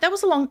one, but that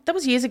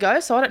was years ago,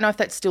 so I don't know if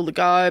that's still the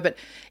go. But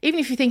even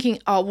if you're thinking,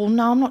 oh, well,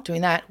 no, I'm not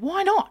doing that,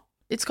 why not?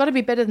 It's got to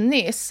be better than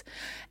this.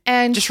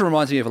 And just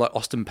reminds me of like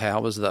Austin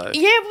Powers, though.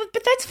 Yeah,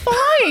 but that's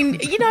fine,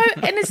 you know,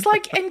 and it's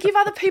like, and give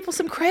other people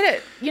some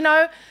credit, you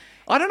know.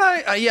 I don't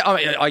know. Yeah, I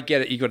mean, I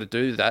get it. You got to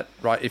do that,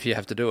 right, if you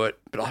have to do it.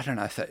 But I don't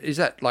know if that, is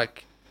that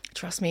like...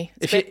 Trust me.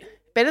 It's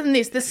better than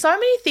this. There's so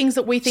many things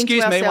that we think to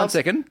ourselves.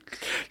 Excuse me 1 second.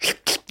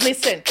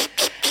 Listen.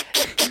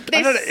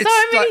 There's so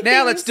many things.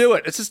 Now let's do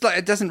it. It's just like,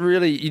 it doesn't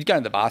really... You'd go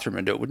in the bathroom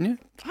and do it, wouldn't you?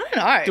 I don't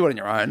know. Do it on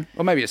your own.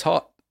 Or maybe it's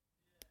hot.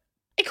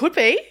 It could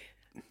be.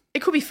 It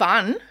could be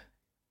fun.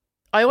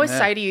 I always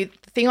say to you,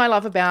 the thing I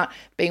love about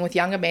being with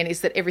younger men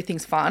is that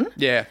everything's fun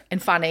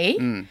and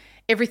funny.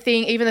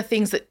 Everything, even the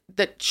things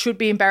that should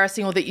be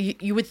embarrassing or that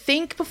you would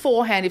think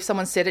beforehand if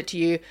someone said it to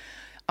you,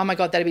 oh, my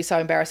God, that'd be so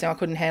embarrassing, I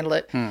couldn't handle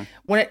it.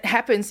 When it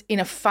happens in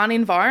a fun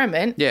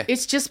environment,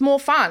 it's just more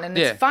fun and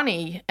it's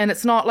funny. And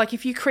it's not like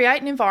if you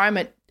create an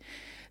environment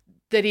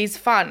that is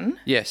fun,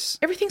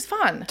 everything's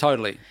fun.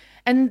 Totally.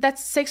 And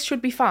sex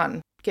should be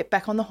fun. Get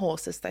back on the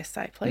horse, as they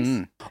say,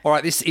 please. All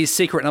right, this is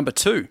secret number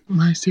 2.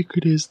 My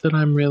secret is that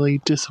I'm really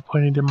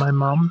disappointed in my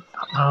mum.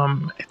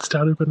 It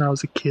started when I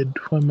was a kid,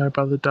 when my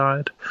brother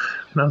died,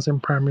 and I was in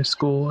primary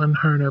school, and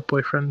her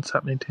boyfriend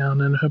sat me down,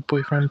 and her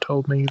boyfriend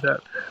told me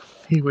that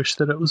he wished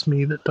that it was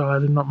me that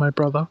died and not my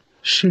brother.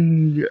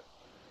 She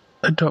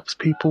adopts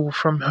people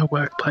from her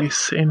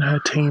workplace in her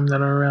team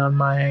that are around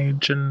my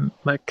age and,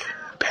 like,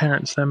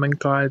 parents them and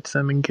guides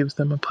them and gives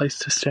them a place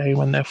to stay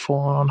when they're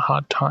fallen on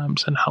hard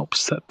times and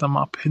helps set them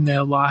up in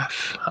their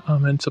life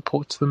and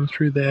supports them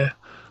through their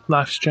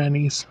life's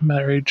journeys,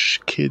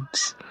 marriage,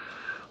 kids,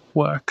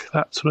 work,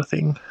 that sort of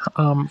thing.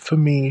 For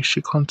me,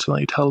 she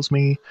constantly tells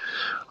me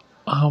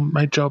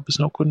my job is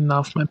not good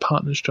enough, my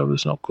partner's job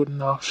is not good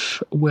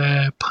enough.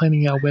 We're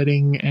planning our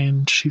wedding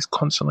and she's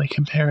constantly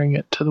comparing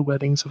it to the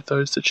weddings of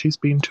those that she's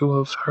been to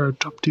of her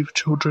adoptive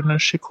children,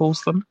 as she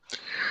calls them.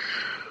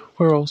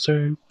 We're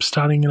also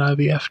starting an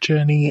IVF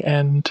journey,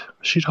 and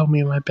she told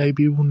me my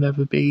baby will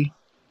never be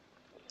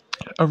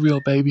a real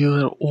baby.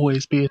 It'll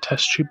always be a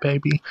test tube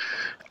baby.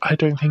 I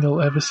don't think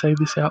I'll ever say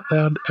this out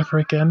loud ever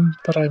again,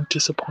 but I'm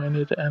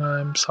disappointed and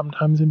I'm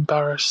sometimes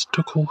embarrassed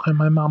to call her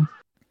my mum.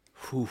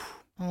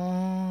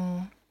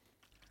 I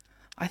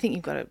think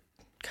you've got to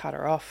cut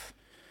her off.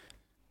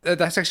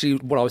 That's actually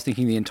what I was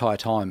thinking the entire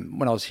time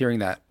when I was hearing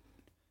that.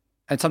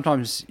 And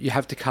sometimes you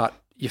have to cut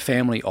your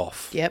family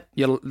off. Yep.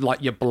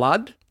 Your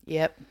blood.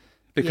 Yep.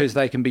 Because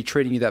they can be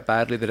treating you that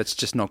badly that it's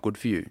just not good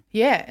for you.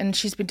 Yeah, and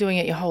she's been doing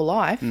it your whole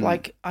life.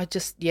 Like, I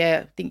just,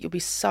 think you'll be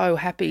so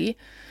happy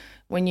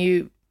when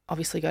you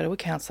obviously go to a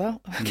counsellor,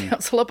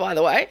 by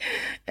the way,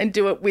 and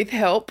do it with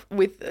help,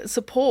 with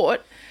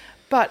support.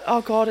 But,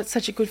 oh, God, it's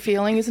such a good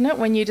feeling, isn't it,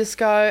 when you just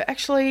go,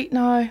 actually,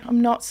 no,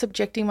 I'm not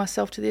subjecting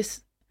myself to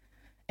this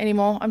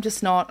anymore. I'm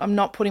just not. I'm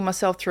not putting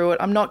myself through it.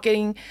 I'm not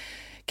keeping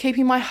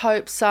my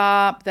hopes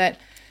up that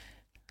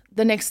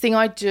the next thing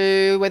I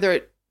do, whether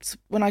it's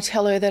when I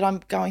tell her that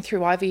I'm going through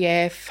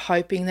IVF,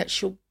 hoping that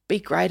she'll be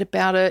great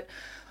about it,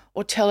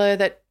 or tell her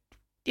that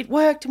it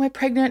worked and we're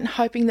pregnant and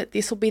hoping that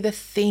this will be the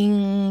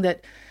thing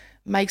that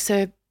makes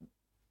her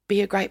be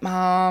a great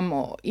mum,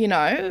 or, you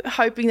know,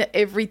 hoping that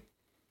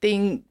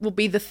everything will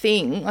be the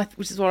thing,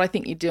 which is what I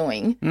think you're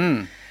doing.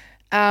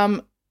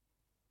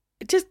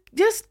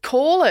 Just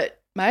call it,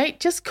 mate.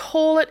 Just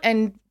call it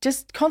and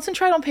just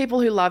concentrate on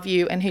people who love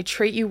you and who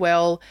treat you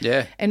well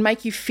and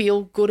make you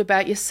feel good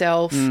about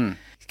yourself.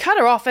 Cut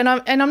her off, and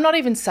I'm not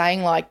even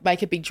saying like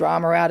make a big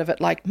drama out of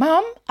it, like,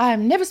 Mum,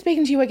 I'm never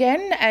speaking to you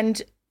again,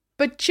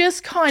 but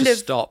just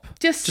stop.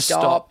 Just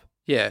stop.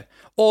 Yeah.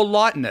 Or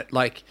lighten it,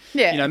 like,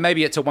 you know,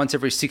 maybe it's a once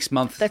every 6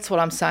 months. That's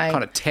what I'm saying.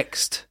 Kind of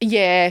text.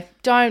 Yeah.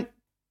 Don't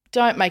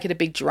make it a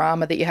big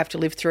drama that you have to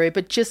live through,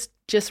 but just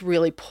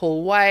really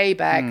pull way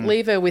back.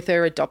 Leave her with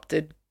her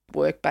adopted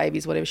work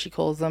babies, whatever she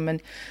calls them,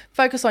 and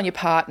focus on your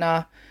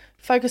partner.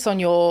 Focus on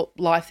your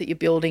life that you're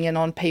building and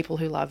on people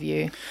who love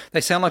you.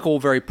 They sound like all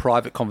very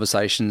private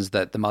conversations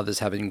that the mother's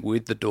having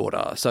with the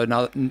daughter. So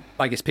now,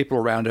 I guess people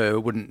around her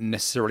wouldn't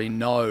necessarily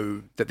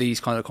know that these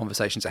kind of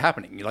conversations are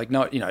happening. You're like,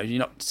 no, you know, you're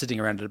not sitting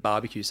around at a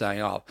barbecue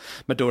saying, oh,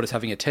 my daughter's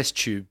having a test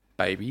tube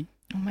baby.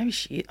 Well, maybe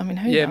she is. I mean,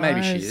 who knows? Yeah,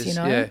 maybe she is, you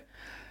know? Yeah.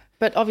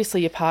 But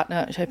obviously her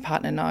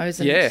partner knows,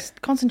 and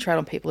just concentrate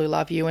on people who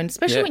love you, and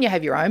especially when you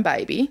have your own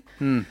baby,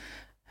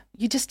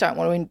 you just don't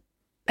want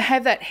to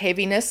have that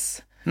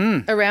heaviness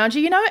around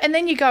you, you know, and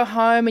then you go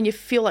home and you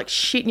feel like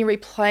shit and you're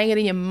replaying it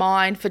in your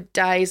mind for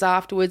days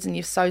afterwards and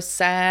you're so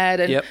sad.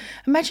 And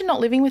imagine not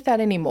living with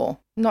that anymore,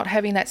 not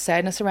having that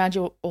sadness around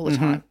you all the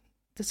time.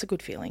 That's a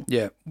good feeling.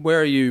 Yeah.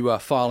 Where are you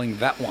filing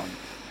that one?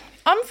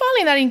 I'm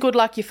filing that in good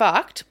luck you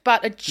fucked,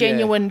 but a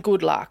genuine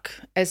good luck,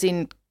 as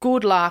in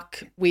good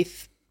luck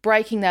with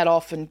breaking that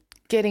off and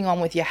getting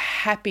on with your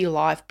happy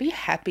life. Be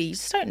happy. You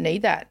just don't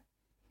need that.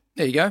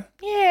 There you go.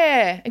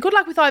 Yeah. And good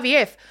luck with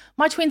IVF.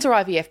 My twins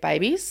are IVF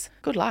babies.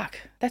 Good luck.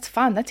 That's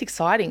fun. That's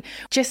exciting.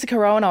 Jessica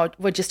Rowe and I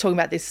were just talking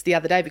about this the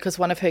other day because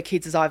one of her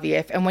kids is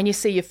IVF. And when you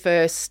see your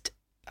first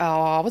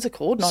what's it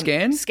called?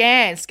 Scan?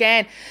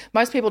 Scan.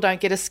 Most people don't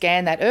get a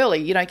scan that early.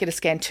 You don't get a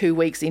scan 2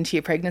 weeks into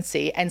your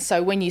pregnancy. And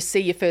so when you see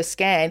your first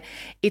scan,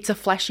 it's a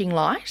flashing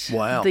light.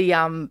 Wow.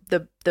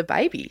 The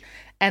baby.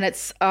 And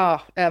it's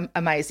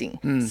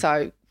amazing.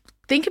 So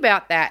think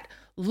about that.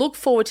 Look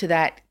forward to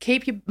that.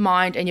 Keep your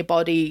mind and your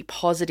body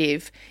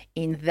positive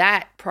in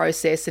that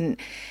process. And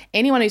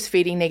anyone who's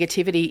feeding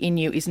negativity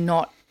into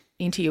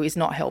you is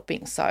not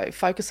helping. So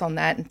focus on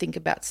that and think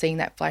about seeing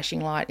that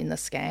flashing light in the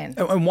scan.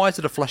 And why is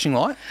it a flashing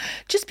light?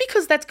 Just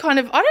because that's kind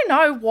of, I don't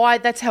know why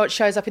that's how it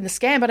shows up in the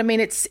scan, but I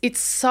mean, it's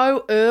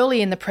so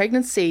early in the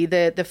pregnancy,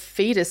 the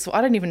fetus, I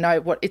don't even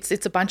know what,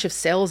 it's a bunch of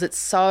cells. It's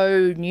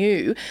so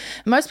new.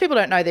 Most people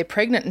don't know they're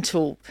pregnant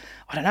until,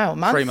 I don't know, a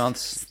month. 3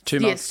 months, 2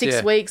 months.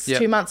 6 weeks,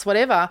 2 months,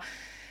 whatever.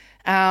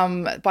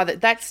 By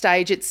that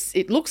stage,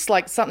 it looks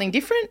like something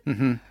different.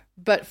 Mm-hmm.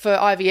 But for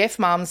IVF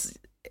mums,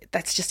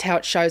 that's just how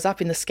it shows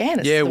up in the scan.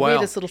 It's the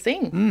weirdest little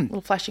thing,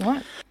 little flashing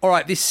light. All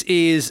right, this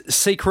is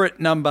secret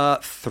number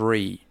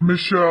 3.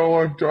 Michelle,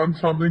 I've done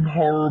something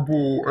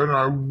horrible and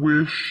I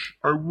wish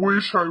I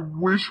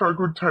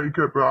could take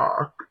it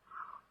back.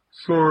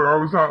 So I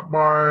was at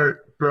my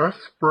best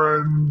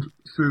friend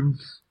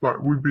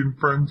we've been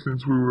friends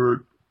since we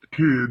were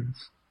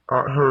kids,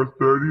 at her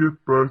 30th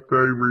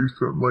birthday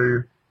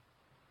recently.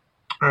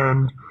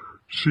 And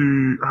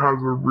she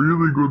has a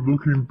really good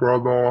looking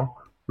brother.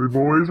 We've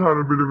always had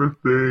a bit of a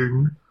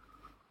thing,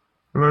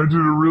 and I did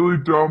a really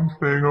dumb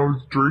thing. I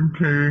was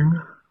drinking,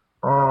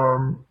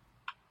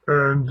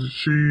 and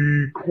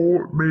she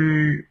caught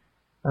me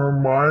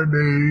on my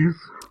knees,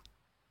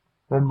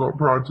 I'm not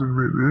proud to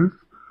admit this,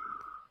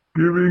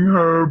 giving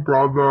her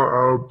brother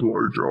a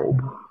blowjob.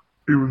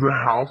 It was a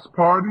house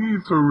party,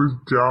 so it was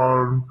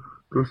down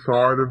the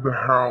side of the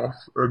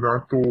house, and I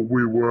thought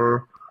we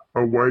were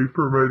away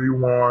from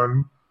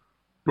anyone,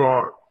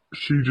 but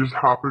she just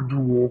happened to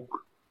walk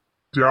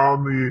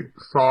down the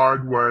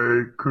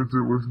sideway because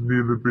it was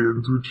near the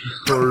bins, which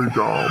is so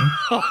dumb.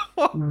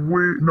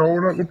 No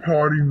one at the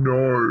party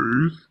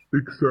knows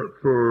except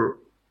for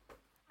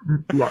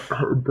like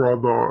her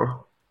brother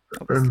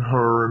and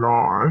her and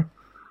I.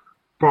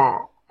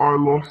 But I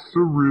lost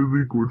a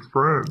really good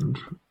friend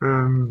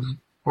and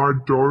I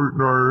don't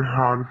know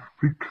how to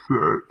fix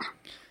it.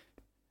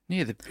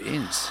 Near the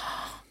bins.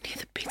 Near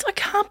the bins? I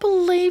can't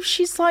believe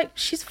she's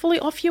fully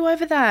off you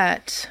over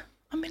that.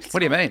 I mean, what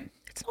do you mean?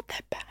 It's not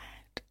that bad.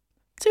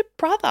 It's her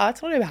brother.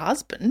 It's not her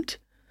husband.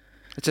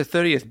 It's her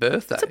 30th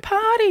birthday. It's a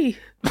party.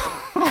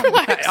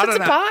 It's a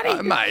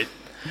party. Mate,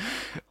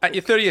 at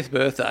your 30th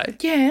birthday,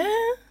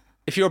 yeah.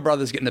 If your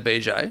brother's getting a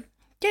BJ,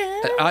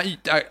 yeah.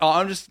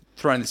 I'm just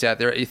throwing this out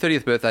there. At your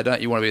 30th birthday,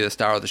 don't you want to be the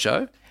star of the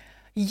show?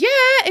 Yeah,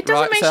 it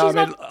doesn't mean she's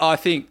not. I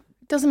think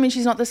doesn't mean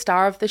she's not the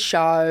star of the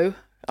show.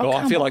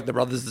 I feel like the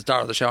brother's the star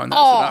of the show in that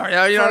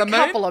scenario. You know what I mean? A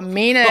couple of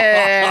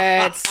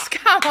minutes.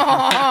 Come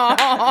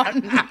on.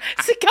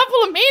 It's a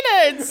couple of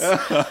minutes.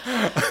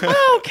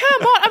 Oh,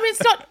 come on. I mean,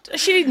 it's not,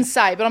 she didn't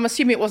say, but I'm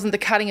assuming it wasn't the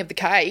cutting of the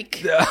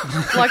cake.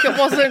 Like it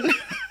wasn't.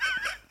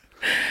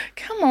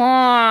 Come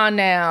on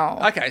now.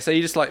 Okay, so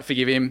you just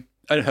forgive him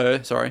and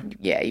her, sorry.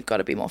 Yeah, you've got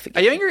to be more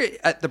forgiving. Are you angry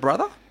at the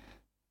brother?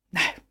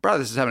 No.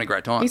 Brother's just having a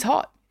great time. He's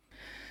hot.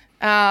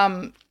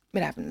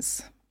 It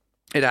happens.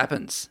 It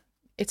happens.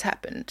 It's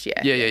happened,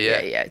 yeah.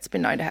 Yeah. It's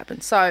been known to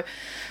happen. So,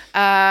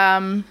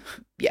 yeah,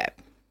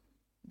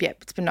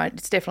 it's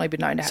definitely been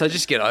known to happen. So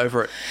just get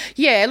over it.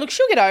 Yeah, look,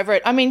 she'll get over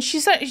it. I mean,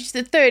 she's at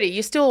 30.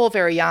 You're still all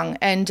very young,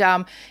 and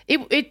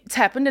it's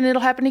happened, and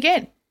it'll happen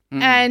again.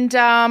 And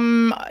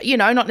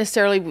not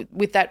necessarily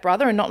with that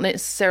brother, and not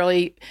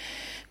necessarily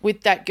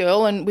with that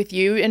girl, and with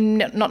you, and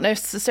not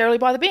necessarily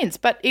by the bins,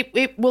 but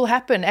it will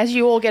happen as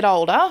you all get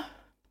older.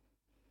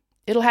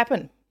 It'll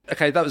happen.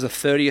 Okay, that was a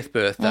 30th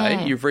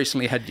birthday. You've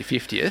recently had your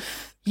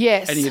 50th.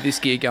 Yes. Any of this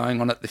gear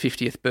going on at the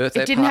 50th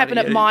birthday It didn't party? happen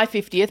at my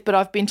 50th, but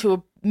I've been to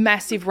a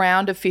massive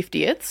round of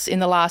 50ths in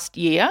the last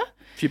year.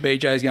 A few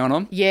BJs going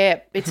on? Yeah,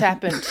 it's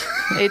happened.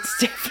 It's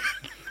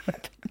definitely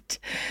happened.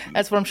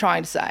 That's what I'm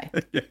trying to say.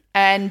 Yeah.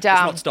 And it's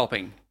not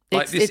stopping.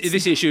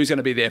 This issue is going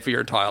to be there for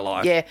your entire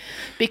life. Yeah,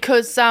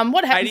 because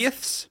what happens...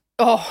 80ths?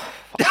 Oh,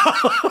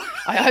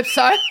 I hope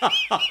so.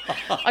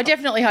 I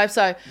definitely hope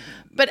so.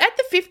 But at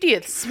the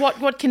 50ths,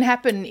 what can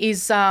happen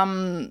is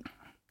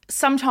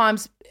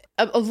sometimes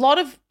a lot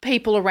of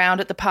people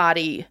around at the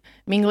party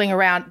mingling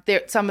around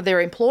some of their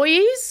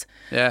employees,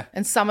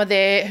 and some of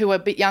their who are a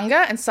bit younger,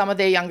 and some of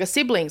their younger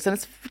siblings, and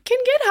it can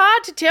get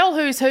hard to tell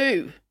who's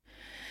who.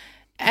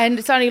 And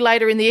it's only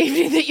later in the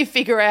evening that you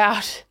figure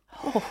out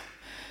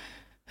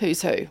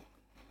who's who,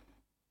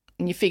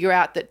 and you figure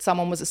out that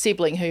someone was a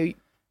sibling who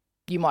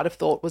you might have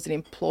thought was an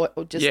employee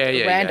or just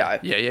a rando.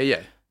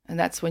 Yeah. And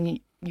that's when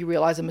you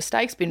realise a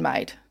mistake's been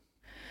made.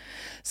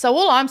 So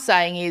all I'm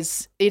saying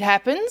is it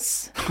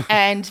happens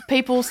and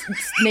people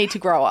need to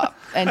grow up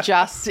and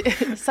just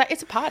say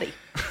it's a party.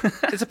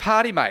 It's a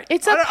party, mate.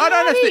 It's a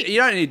party. You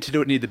don't need to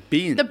do it near the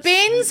bins. The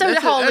bins are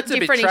a whole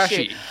different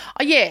issue.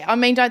 Yeah, I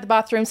mean, don't the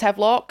bathrooms have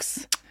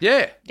locks?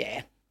 Yeah.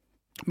 Yeah.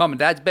 Mum and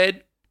Dad's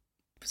bed.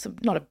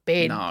 not a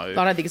bed. No. I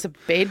don't think it's a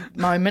bed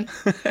moment.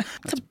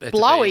 It's a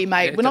blowy,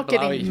 mate. Yeah, We're not it's a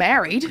blowy. getting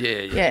married.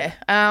 Yeah.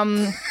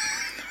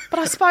 But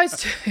I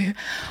suppose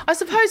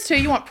too,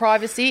 you want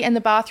privacy, and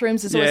the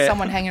bathrooms, there's always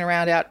someone hanging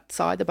around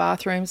outside the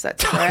bathrooms.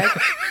 That's great.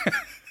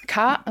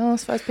 Car. Oh, I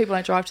suppose people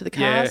don't drive to the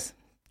cars.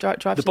 Drive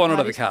The to bonnet of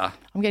the parties. car.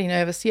 I'm getting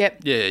nervous.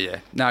 Yep. Yeah.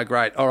 No,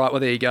 great. All right, well,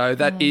 there you go.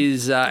 That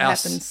is our...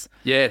 happens.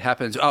 Yeah, it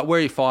happens. Where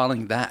are you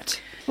filing that?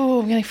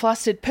 Oh, I'm getting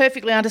flustered.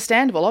 Perfectly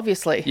understandable,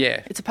 obviously.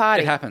 Yeah. It's a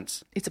party. It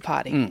happens. It's a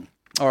party.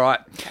 All right.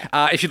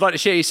 If you'd like to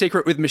share your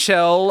secret with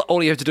Michelle,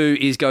 all you have to do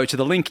is go to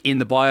the link in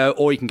the bio,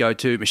 or you can go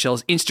to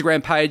Michelle's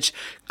Instagram page,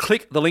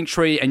 click the link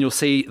tree, and you'll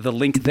see the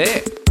link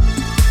there.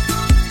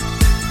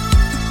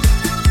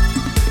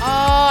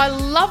 Oh, I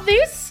love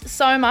this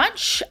so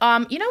much.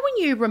 You know when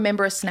you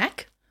remember a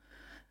snack?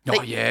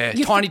 Oh, yeah.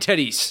 Tiny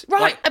teddies.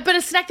 Right, but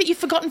a snack that you've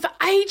forgotten for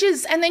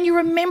ages, and then you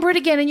remember it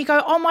again and you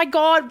go, oh my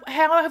God,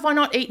 how have I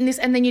not eaten this?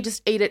 And then you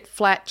just eat it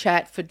flat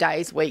chat for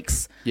days,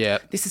 weeks. Yeah.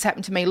 This has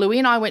happened to me. Louie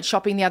and I went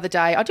shopping the other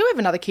day. I do have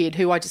another kid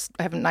who I just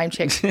haven't name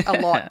checked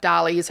a lot.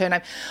 Darlie is her name.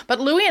 But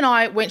Louie and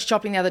I went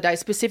shopping the other day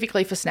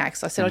specifically for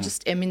snacks. I said, I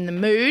just am in the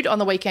mood on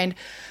the weekend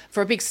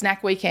for a big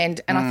snack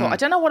weekend. And I thought, I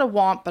don't know what I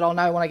want, but I'll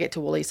know when I get to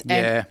Woolies.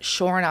 And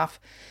sure enough,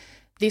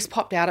 this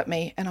popped out at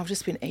me and I've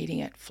just been eating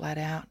it flat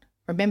out.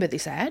 Remember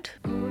this ad?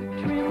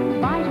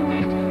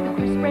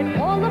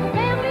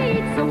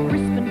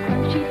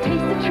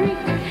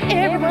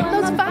 Everyone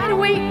loves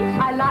Vita-Week.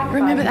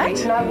 Remember that?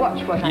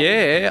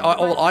 Yeah.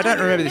 I don't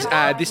remember this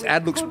ad. This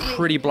ad looks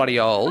pretty bloody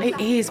old.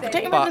 It is. But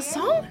don't you remember the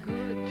song?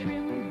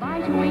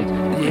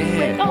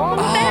 Yeah. All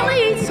the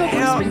family eats so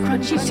crisp and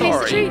crunchy,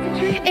 tasty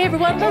treat.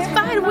 Everyone loves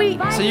Vita-Week.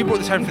 So you brought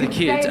this home for the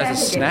kids as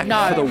a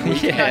snack for the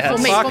weekend? No,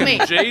 for me.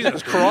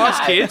 Jesus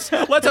Christ, kids.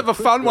 Let's have a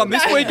fun one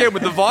this weekend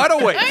with the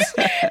Vita-Weeks.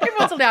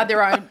 Everyone's allowed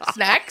their own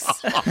snacks.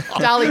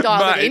 Darlie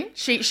dialed it in.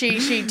 She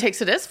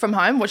texted us from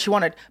home what she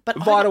wanted. But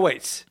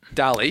Vita-Weeks.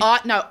 Darlie. I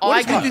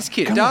What's with this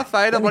kid? Darth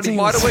Vader, bloody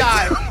Vita-Weeks?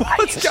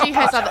 No. She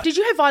has other. Did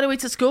you have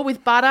Vita-Weeks at school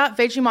with butter,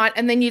 Vegemite,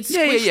 and then you'd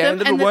squish them? And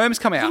the little worms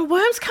come out. Little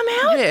worms come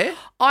out? Yeah.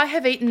 I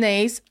have eaten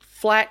these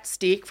flat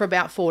stick for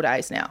about 4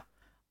 days now.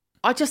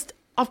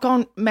 I've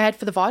gone mad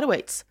for the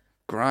Vita-Weeks.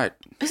 Great.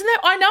 Isn't that?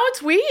 I know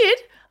it's weird.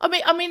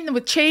 I'm in them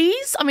with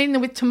cheese. I'm in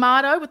them with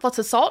tomato with lots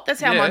of salt.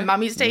 That's how my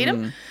mum used to eat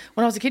them.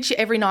 When I was a kid,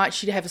 every night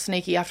she'd have a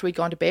sneaky after we'd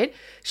gone to bed.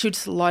 She would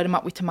just load them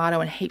up with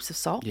tomato and heaps of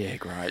salt. Yeah,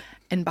 great.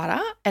 And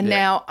butter. And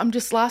now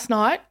last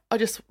night, I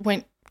just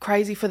went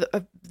crazy for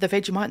the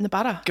Vegemite and the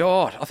butter.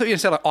 God, I thought you were going to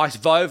say like Ice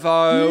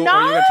Vovo. No.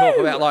 Or you were going to talk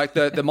about like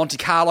the Monte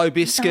Carlo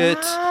biscuit.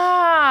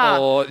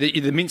 Or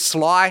the mint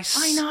slice.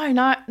 I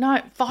know,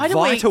 no.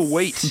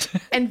 Vita-Weeks.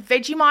 And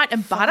Vegemite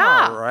and butter.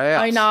 Far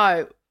out. I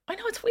know,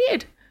 it's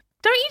weird.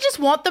 Don't you just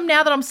want them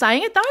now that I'm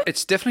saying it, though?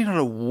 It's definitely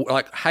not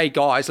like, hey,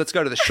 guys, let's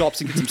go to the shops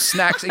and get some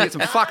snacks and get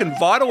some fucking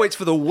Vita-Weeks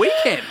for the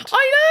weekend.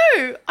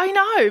 I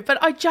know, but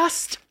I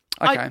just...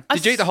 Okay.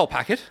 Did you eat the whole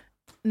packet?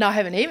 No, I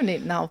haven't even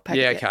eaten the whole packet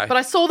Yeah, yet. okay. But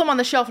I saw them on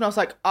the shelf and I was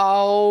like,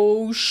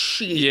 oh,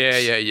 shit.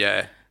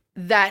 Yeah.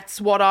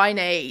 That's what I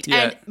need.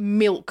 Yeah. And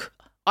milk.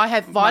 I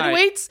have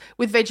Vita-Weeks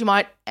with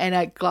Vegemite and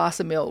a glass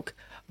of milk.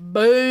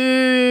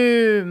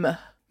 Boom.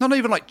 Not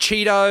even like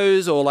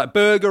Cheetos or like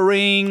burger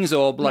rings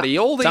or bloody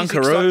all these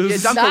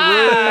Dunkaroos.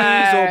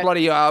 Dunkaroos or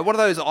bloody what are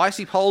those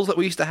icy poles that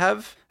we used to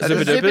have?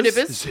 Zipper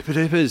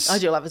Dippers. I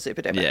do love a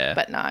Zipper Dipper. Yeah.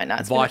 But no,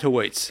 it's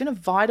Vita-Weeks. It's been a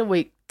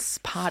Vita-Weeks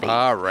party.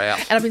 Far out.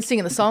 And I've been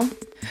singing the song.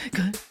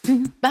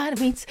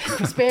 Vita-Weeks,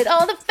 spread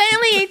all the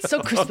family eats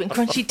so crisp and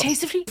crunchy,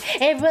 tasty free.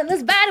 Everyone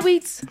loves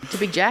Vita-Weeks. To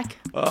Big Jack.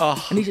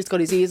 Oh. And he just got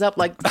his ears up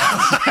like, give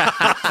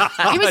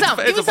me some.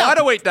 It's a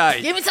Vita-Week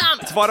day. Give me some.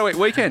 It's a Vita-Week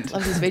weekend.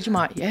 Loves his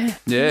Vegemite, yeah.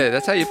 Yeah,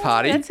 that's how you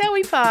party. That's how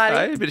we party.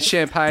 Hey, a bit of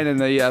champagne and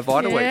the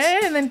Vita-Weeks.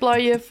 Yeah, and then blow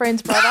your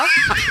friend's brother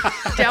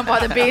down by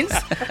the bins.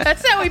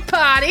 That's how we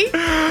party.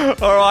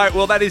 All right,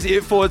 well, that is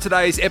it for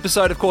today's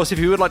episode. Of course, if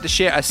you would like to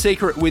share a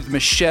secret with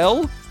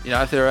Michelle, you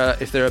know, if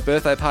there are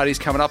birthday parties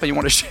coming up and you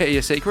want to share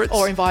your secrets.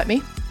 Or invite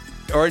me.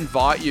 Or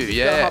invite you,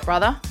 yeah. Got a hot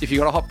brother. If you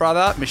got a hot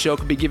brother, Michelle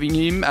could be giving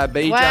him a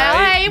BJ. Well,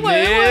 hey,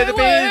 near the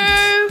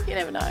bins. You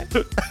never know.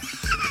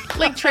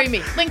 Linktree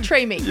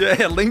me. Yeah,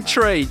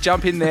 Linktree.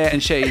 Jump in there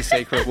and share your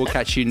secret. We'll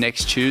catch you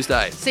next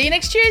Tuesday. See you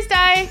next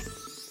Tuesday.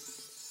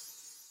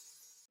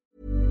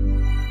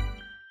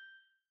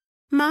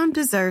 Mom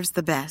deserves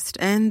the best,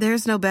 and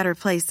there's no better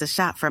place to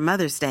shop for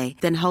Mother's Day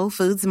than Whole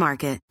Foods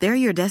Market. They're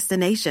your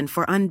destination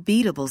for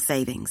unbeatable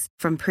savings,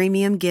 from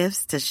premium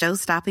gifts to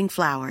show-stopping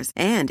flowers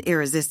and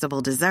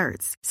irresistible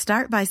desserts.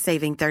 Start by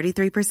saving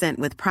 33%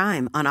 with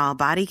Prime on all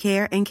body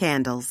care and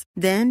candles.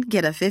 Then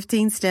get a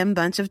 15-stem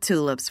bunch of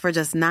tulips for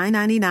just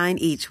 $9.99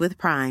 each with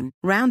Prime.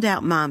 Round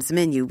out Mom's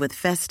menu with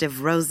festive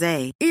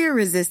rosé,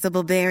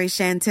 irresistible berry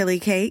chantilly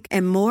cake,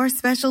 and more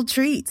special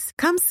treats.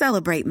 Come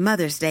celebrate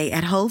Mother's Day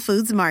at Whole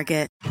Foods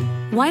Market.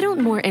 Why don't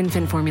more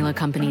infant formula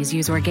companies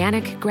use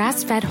organic,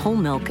 grass-fed whole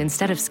milk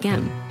instead of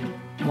skim?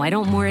 Why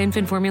don't more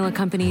infant formula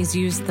companies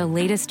use the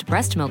latest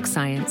breast milk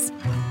science?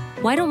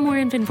 Why don't more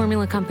infant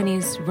formula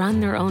companies run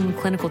their own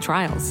clinical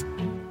trials?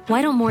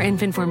 Why don't more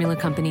infant formula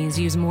companies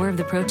use more of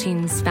the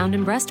proteins found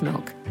in breast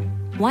milk?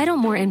 Why don't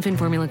more infant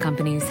formula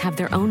companies have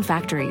their own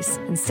factories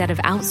instead of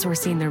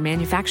outsourcing their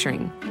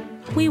manufacturing?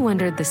 We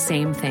wondered the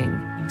same thing.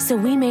 So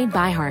we made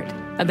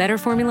ByHeart, a better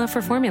formula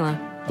for formula.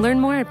 Learn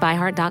more at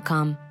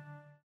byheart.com.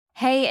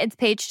 Hey, it's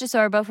Paige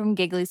DeSorbo from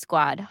Giggly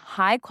Squad.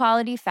 High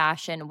quality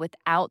fashion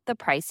without the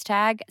price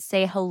tag.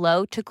 Say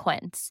hello to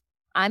Quince.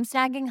 I'm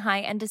snagging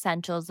high-end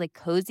essentials like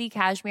cozy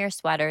cashmere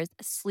sweaters,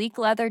 sleek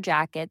leather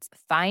jackets,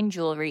 fine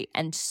jewelry,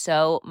 and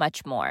so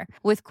much more.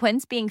 With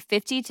Quince being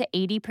 50 to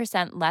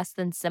 80% less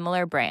than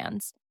similar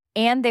brands.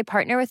 And they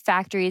partner with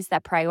factories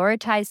that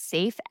prioritize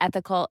safe,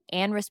 ethical,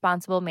 and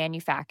responsible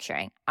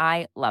manufacturing.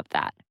 I love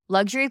that.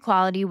 Luxury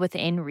quality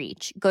within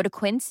reach. Go to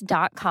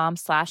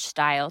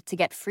quince.com/style to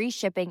get free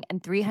shipping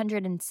and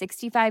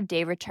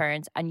 365-day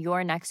returns on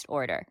your next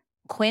order.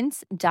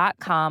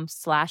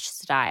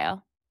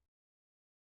 Quince.com/style.